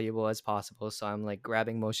as valuable as possible. So I'm like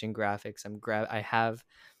grabbing motion graphics. I have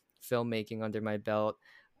filmmaking under my belt,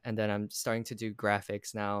 and then I'm starting to do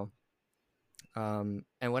graphics now. And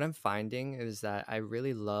what I'm finding is that I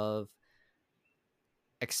really love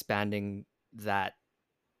expanding that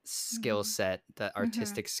skill set, that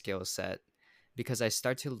artistic skill set, because I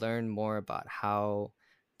start to learn more about how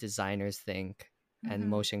designers think and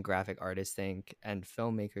motion graphic artists think and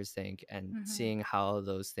filmmakers think, and seeing how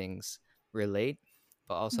those things relate,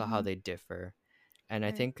 but also how they differ. And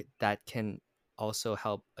I think that can also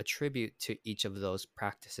help attribute to each of those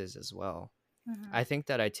practices as well. I think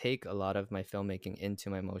that I take a lot of my filmmaking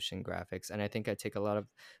into my motion graphics, and I think I take a lot of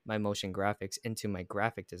my motion graphics into my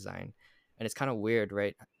graphic design. And it's kind of weird,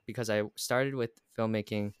 right? Because I started with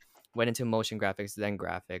filmmaking, went into motion graphics, then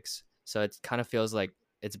graphics. So it kind of feels like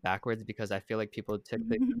it's backwards, because I feel like people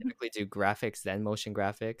typically do graphics, then motion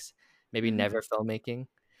graphics, maybe never filmmaking.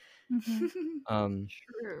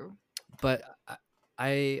 True. But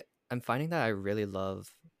I'm finding that I really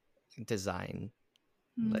love design.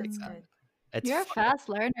 Like, it's You're a fun. fast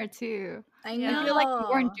learner too. I know. I feel like you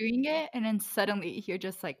weren't doing it, and then suddenly you're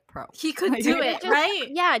just like pro. He could Like, do You're it, just- right?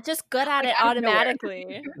 Yeah, just good at it out of nowhere.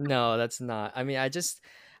 automatically. No, that's not. I mean,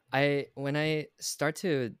 when I start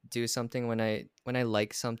to do something, when I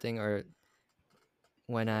like something, or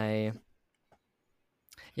when I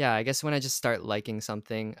guess when I just start liking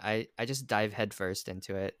something, I just dive headfirst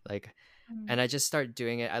into it, like, and I just start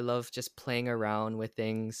doing it. I love just playing around with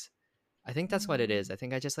things. I think that's what it is. I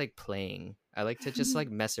think I just like playing. I like to just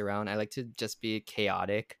like mess around. I like to just be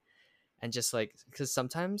chaotic, and just like, because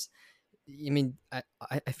sometimes, I mean,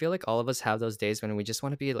 I feel like all of us have those days when we just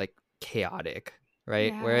want to be like chaotic,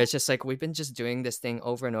 right? Where it's just like, we've been just doing this thing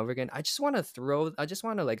over and over again. I just want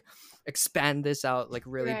to like expand this out like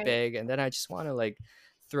really big, and then I just want to like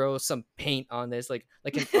throw some paint on this, like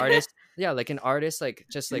an artist. Like an artist, like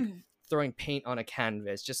just like throwing paint on a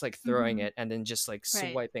canvas, just like throwing it, and then just like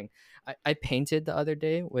swiping. I painted the other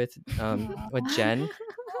day with Jen.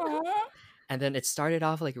 And then it started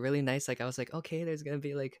off like really nice. Like I was like, okay, there's gonna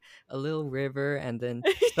be like a little river, and then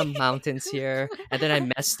some mountains here. And then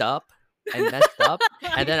I messed up. And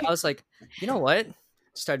then I was like, you know what?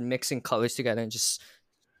 Started mixing colors together and just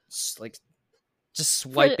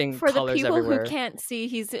swiping for the colors people everywhere. who can't see,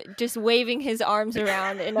 he's just waving his arms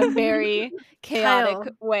around in a very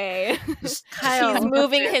chaotic way. Kyle. He's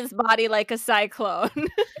moving his body like a cyclone.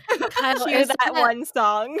 Kyle, Cue that one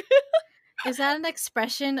song. Is that an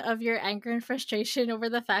expression of your anger and frustration over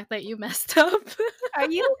the fact that you messed up?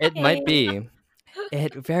 Are you? It might be.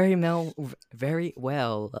 It very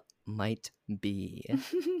well might be.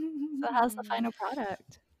 So how's the final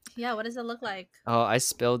product? Yeah, what does it look like? Oh, I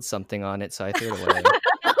spilled something on it, so I threw it away.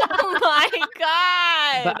 Oh my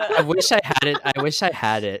god! But I wish I had it. I wish I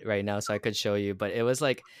had it right now so I could show you. But it was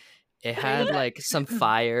like, it had like some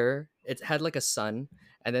fire. It had like a sun,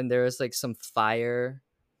 and then there was like some fire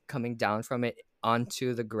coming down from it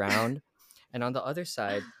onto the ground. And on the other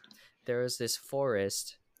side, there was this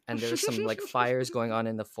forest, and there was some like fires going on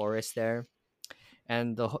in the forest there.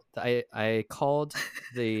 And I called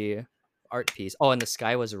the art piece. Oh, and the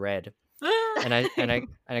sky was red. And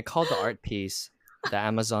I called the art piece, "The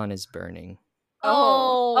Amazon is burning."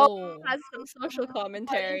 Oh, that's some social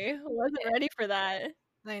commentary. Wasn't ready for that.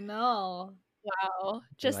 I know. Wow, You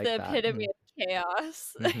just like the that? epitome of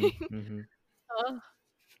chaos. Oh.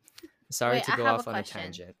 Sorry Wait, to I go have off a on a question.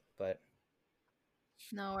 tangent, but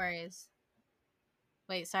No worries.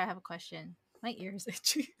 Wait, sorry, I have a question. My ears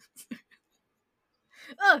itchy.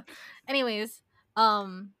 Oh, anyways,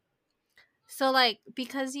 so like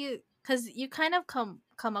because you kind of come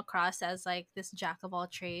across as like this jack of all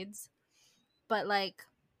trades, but like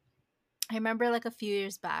I remember like a few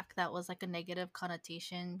years back that was like a negative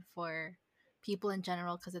connotation for people in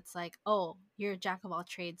general because it's like, oh, you're a jack of all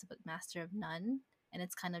trades but master of none, and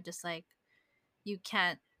it's kind of just like you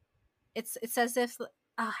can't. It's as if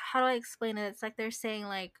how do I explain it? It's like they're saying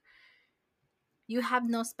like you have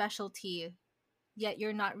no specialty, yet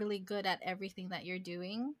you're not really good at everything that you're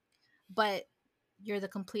doing, but you're the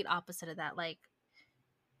complete opposite of that. Like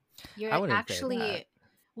I you're wouldn't say that. actually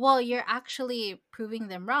well, you're actually proving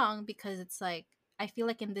them wrong because it's like I feel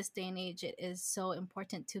like in this day and age it is so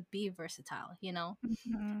important to be versatile, you know?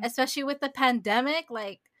 Mhm. Especially with the pandemic,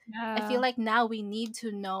 like I feel Yeah. like now we need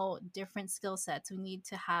to know different skill sets. We need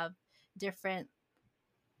to have different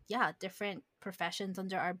different professions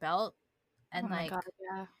under our belt and Oh my like god,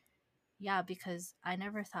 yeah. yeah, because I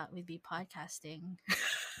never thought we'd be podcasting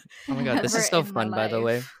Oh my god, this ever is so in my fun, by the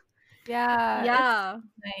way. life. Yeah, Yeah,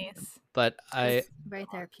 it's nice. But I, it's very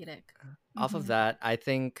therapeutic. off of Mhm. that, I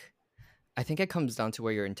think it comes down to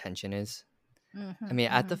where your intention is. Mm-hmm, I mean,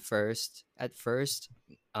 at first,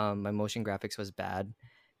 my motion graphics was bad,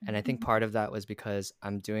 and I think Mhm. part of that was because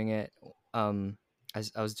I'm doing it. I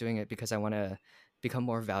was doing it because I want to become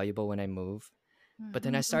more valuable when I move. But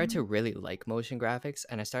then I started to really like motion graphics,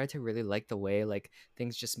 and I started to really like the way like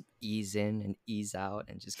things just ease in and ease out,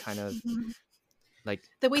 and just kind of Mhm. like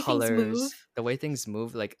the way things colors, move. the way things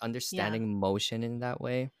move, like understanding motion in that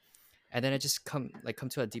way. And then I just come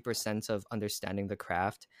to a deeper sense of understanding the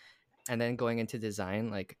craft, and then going into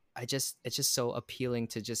design, like it's just so appealing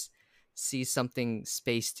to just see something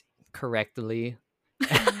spaced correctly.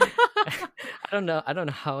 I don't know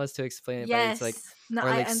how else to explain it, but it's like, Yes, no, or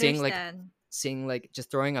I like understand. seeing like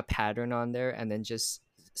just throwing a pattern on there, and then just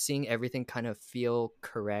seeing everything kind of feel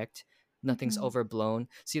correct, nothing's Mhm. overblown.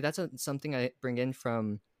 See, that's something I bring in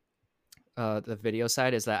from the video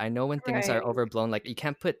side, is that I know when things are Right. overblown. Like you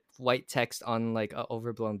can't put white text on like a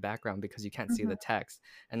overblown background because you can't see the Mhm. text,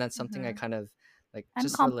 and that's something I kind of like, And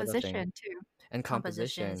just the little thing. composition too. And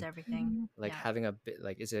Composition is composition, everything. Mhm. like Yeah. having a bit,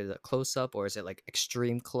 like, is it a close up or is it like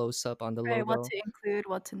extreme close up on the Right, what logo? to include,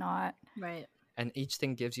 what to not. Right. And each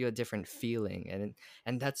thing gives you a different feeling,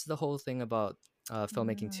 and that's the whole thing about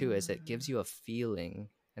filmmaking too, is it gives you a feeling,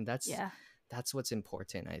 and Yeah. that's what's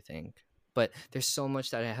important, I think. But there's so much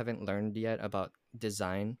that I haven't learned yet about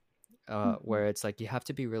design, where it's like you have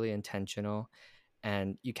to be really intentional,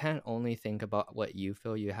 and you can't only think about what you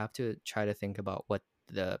feel. You have to try to think about what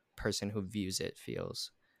the person who views it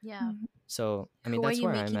feels. Yeah. Mhm. So I mean, Who are that's you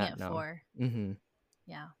where I'm making at it now. for? Mm-hmm.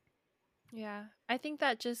 Yeah. Yeah, I think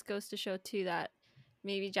that just goes to show too that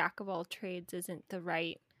maybe jack of all trades isn't the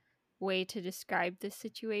right way to describe this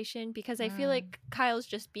situation, because I feel like Kyle's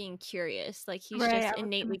just being curious. Like he's Right, just I was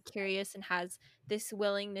innately gonna say. curious and has this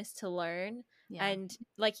willingness to learn, Yeah. and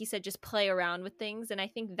like you said, just play around with things. And I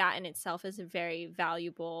think that in itself is a very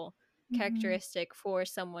valuable Mhm. characteristic for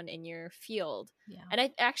someone in your field. Yeah. And I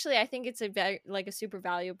think it's a very like a super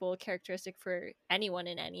valuable characteristic for anyone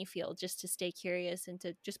in any field, just to stay curious and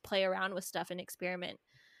to just play around with stuff and experiment.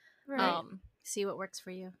 Right. See what works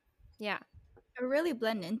for you. Yeah. They really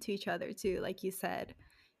blend into each other too, like you said.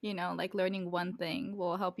 You know, like learning one thing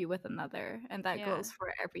will help you with another, and that Yeah. goes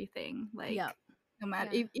for everything. Like Yeah. no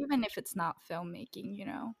matter Yeah. even if it's not filmmaking, you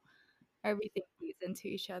know, everything feeds into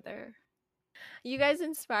each other. You guys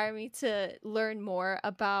inspire me to learn more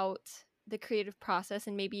about the creative process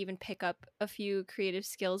and maybe even pick up a few creative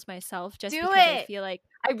skills myself, just Do because I it. feel like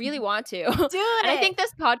I really want to. Do And I it. think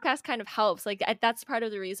this podcast kind of helps. Like that's part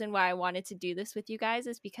of the reason why I wanted to do this with you guys,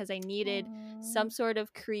 is because I needed some sort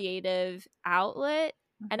of creative outlet.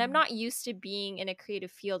 And I'm not used to being in a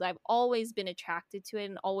creative field. I've always been attracted to it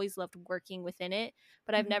and always loved working within it,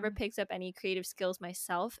 but I've never picked up any creative skills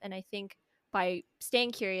myself. And I think by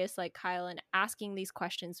staying curious like Kyle and asking these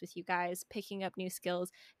questions with you guys, picking up new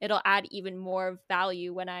skills, it'll add even more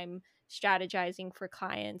value when I'm strategizing for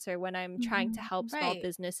clients or when I'm trying to help small Right.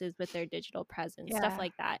 businesses with their digital presence, Yeah. stuff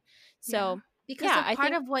like that. So Because Yeah, a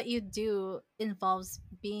part of what you do involves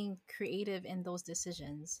being creative in those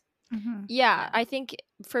decisions. Yeah, I think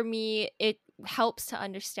for me, it helps to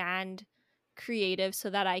understand creative so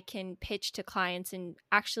that I can pitch to clients and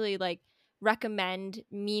actually like recommend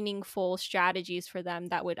meaningful strategies for them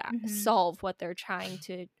that would solve what they're trying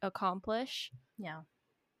to accomplish. Yeah.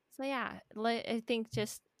 So yeah, I think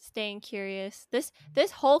just staying curious. This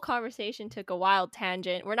whole conversation took a wild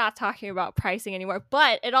tangent. We're not talking about pricing anymore,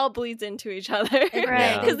 but it all bleeds into each other.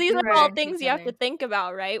 Right. Because these are all things you have to think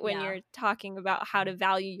about, right? When you're talking about how to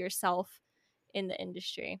value yourself in the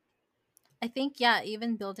industry. I think,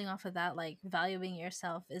 even building off of that, like valuing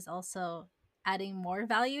yourself is also adding more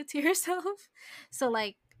value to yourself. So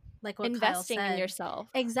like what investing Kyle said, in yourself.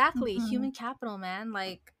 Exactly. Human capital, man.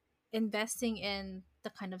 Like investing in the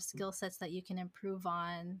kind of skill sets that you can improve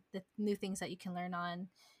on, the new things that you can learn on.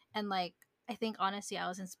 And like, I think honestly, I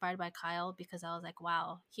was inspired by Kyle because I was like,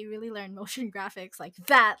 wow, he really learned motion graphics like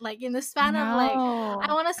that, like in the span of like,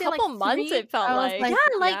 I want to say couple like months. It felt like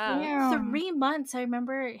 3 months. I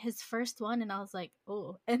remember his first one, and I was like,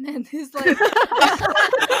 oh, and then his like.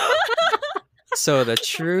 So the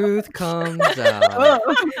truth comes out.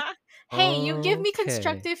 Hey, you give me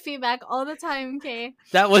constructive feedback all the time, okay?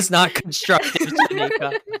 That was not constructive,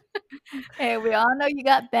 Shanika. Hey, we all know you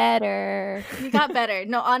got better. You got better.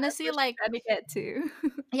 No, honestly, like trying to get to.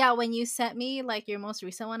 Yeah, when you sent me like your most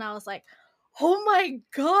recent one, I was like, oh my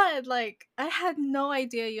god, like I had no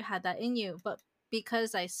idea you had that in you. But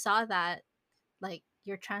because I saw that, like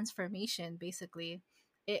your transformation, basically,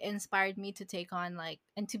 it inspired me to take on like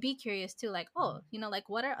and to be curious too, like, oh, like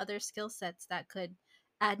what are other skill sets that could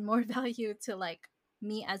add more value to like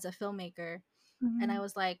me as a filmmaker. And I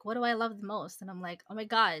was like, what do I love the most? And I'm like, oh my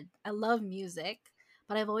god, I love music,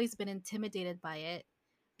 but I've always been intimidated by it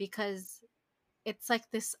because it's like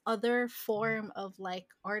this other form of like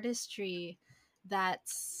artistry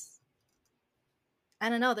that's, I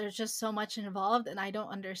don't know, there's just so much involved and I don't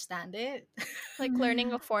understand it. Like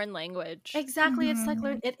learning a foreign language. Exactly. It's like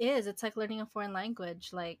it's like learning a foreign language,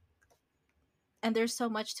 like, and there's so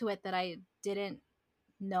much to it that I didn't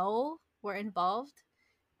know were involved.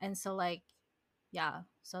 And so like, yeah,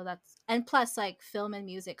 so that's, and plus like film and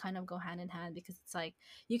music kind of go hand in hand because it's like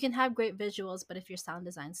you can have great visuals, but if your sound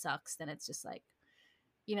design sucks, then it's just like,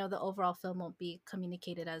 the overall film won't be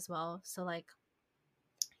communicated as well. So like,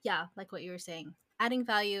 yeah, like what you were saying, adding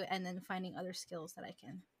value and then finding other skills that I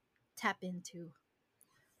can tap into.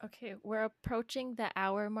 Okay, we're approaching the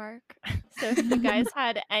hour mark. So if you guys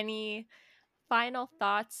had any final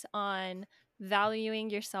thoughts on valuing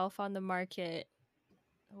yourself on the market,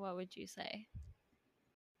 what would you say?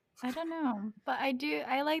 I don't know, but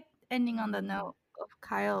I like ending on the note of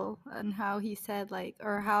Kyle and how he said like,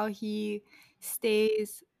 or how he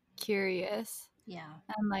stays curious. Yeah.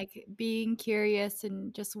 And like being curious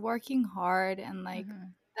and just working hard and like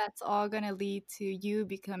that's all gonna lead to you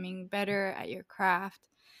becoming better at your craft.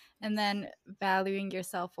 And then valuing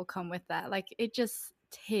yourself will come with that. Like it just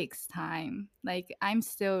takes time. Like I'm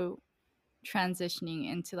still transitioning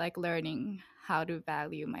into like learning how to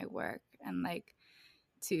value my work and like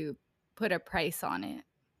to put a price on it,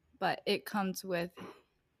 but it comes with,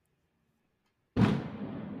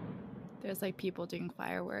 there's like people doing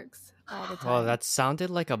fireworks all the time. Oh, that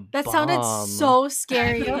sounded like a that bomb. Sounded so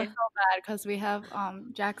scary. I feel so bad because we have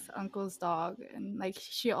Jack's uncle's dog and like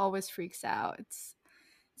she always freaks out. It's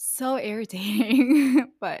so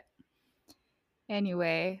irritating. But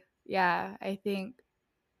anyway, yeah, I think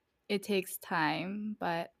it takes time,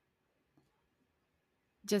 but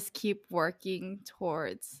just keep working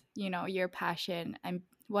towards, your passion and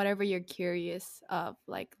whatever you're curious of,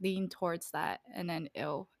 like lean towards that, and then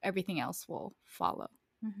everything else will follow.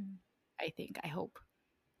 I hope.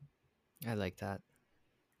 I like that.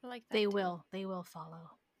 I like that. They will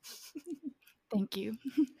follow. Thank you.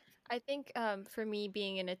 I think for me,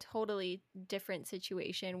 being in a totally different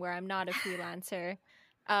situation where I'm not a freelancer,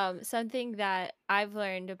 something that I've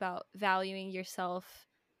learned about valuing yourself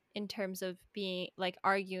in terms of being like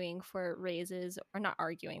arguing for raises, or not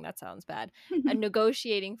arguing, that sounds bad,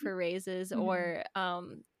 negotiating for raises, or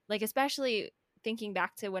like especially thinking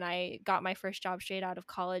back to when I got my first job straight out of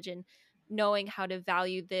college and knowing how to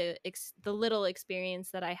value the little experience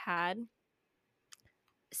that I had.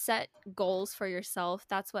 Set goals for yourself.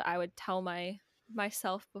 That's what I would tell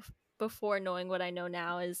myself before knowing what I know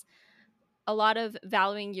now. Is a lot of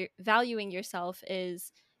valuing yourself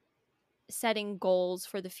is setting goals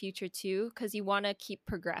for the future too, because you want to keep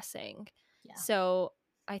progressing. Yeah. So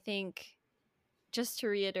I think, just to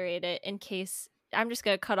reiterate it, in case I'm just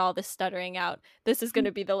going to cut all this stuttering out, this is going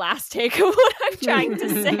to be the last take of what I'm trying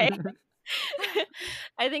to say.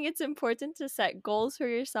 I think it's important to set goals for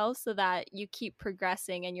yourself so that you keep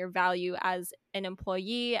progressing and your value as an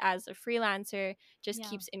employee, as a freelancer, just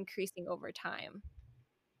keeps increasing over time.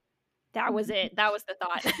 That was it. That was the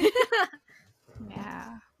thought.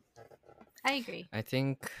 Yeah. I agree. I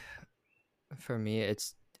think for me,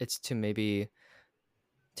 it's to maybe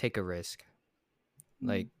take a risk.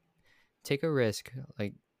 Like, take a risk.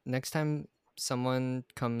 Like, next time someone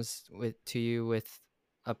comes to you with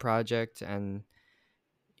a project and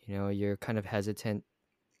you're kind of hesitant,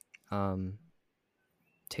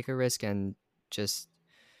 take a risk and just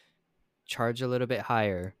charge a little bit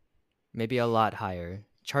higher, maybe a lot higher.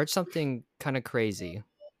 Charge something kind of crazy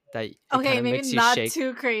that it kind of maybe makes you not shake.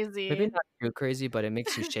 too crazy. Maybe not too crazy, but it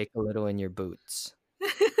makes you shake a little in your boots.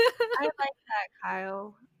 I like that,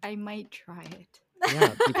 Kyle. I might try it.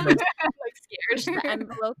 Yeah, because Like push the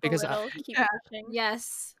envelope Because a I- little. Keep pushing.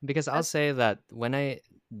 Yes. because I'll say that when I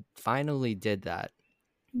finally did that,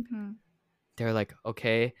 Mm-hmm. they're like,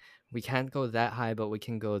 okay, we can't go that high, but we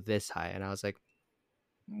can go this high. And I was like,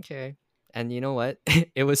 okay. And you know what?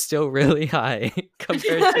 It was still really high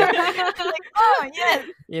compared to, Oh, yes.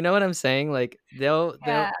 you know what I'm saying? Like they'll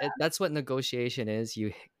Yeah. that's what negotiation is.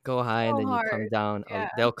 You go high and So then you come hard. down. Yeah.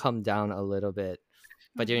 They'll come down a little bit.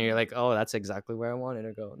 But then you're Mhm. like, oh, that's exactly where I wanted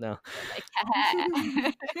to go. No, Like,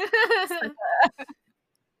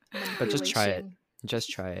 but just try it. Manipulation. Just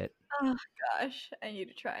try it. oh gosh, I need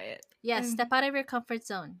to try it. Yes, I'm- step out of your comfort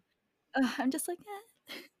zone. I'm just like,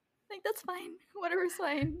 like that's fine. Whatever's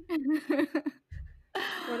fine.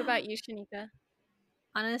 What about you, Shanika?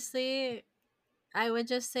 Honestly, I would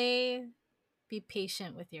just say be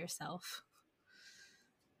patient with yourself.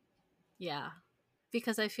 Yeah.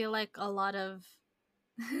 Because I feel like I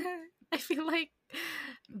feel like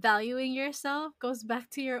valuing yourself goes back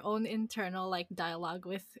to your own internal like dialogue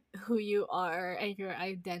with who you are and your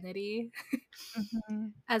identity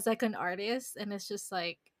Mhm. as like an artist. And it's just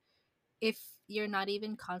like, if you're not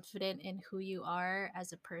even confident in who you are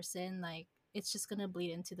as a person, like it's just gonna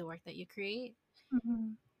bleed into the work that you create.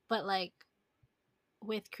 Mhm. But like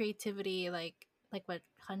with creativity, like what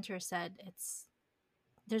Hunter said,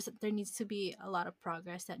 there needs to be a lot of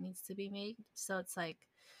progress that needs to be made. So it's like,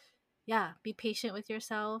 yeah, be patient with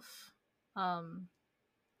yourself,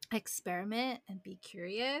 experiment and be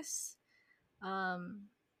curious, and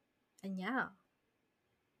yeah,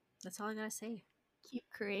 that's all I gotta say. Keep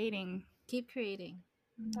creating. Keep creating.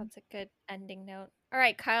 That's a good ending note. All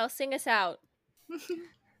right, Kyle, sing us out.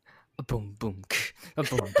 A boom boom, a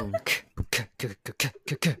boom boom.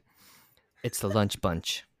 It's the Lunch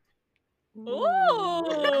Bunch. Ooh.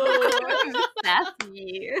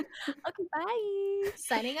 Sassy. Okay, bye.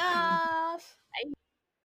 Signing off.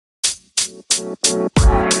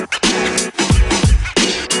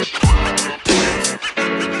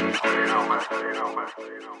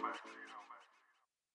 You know, man.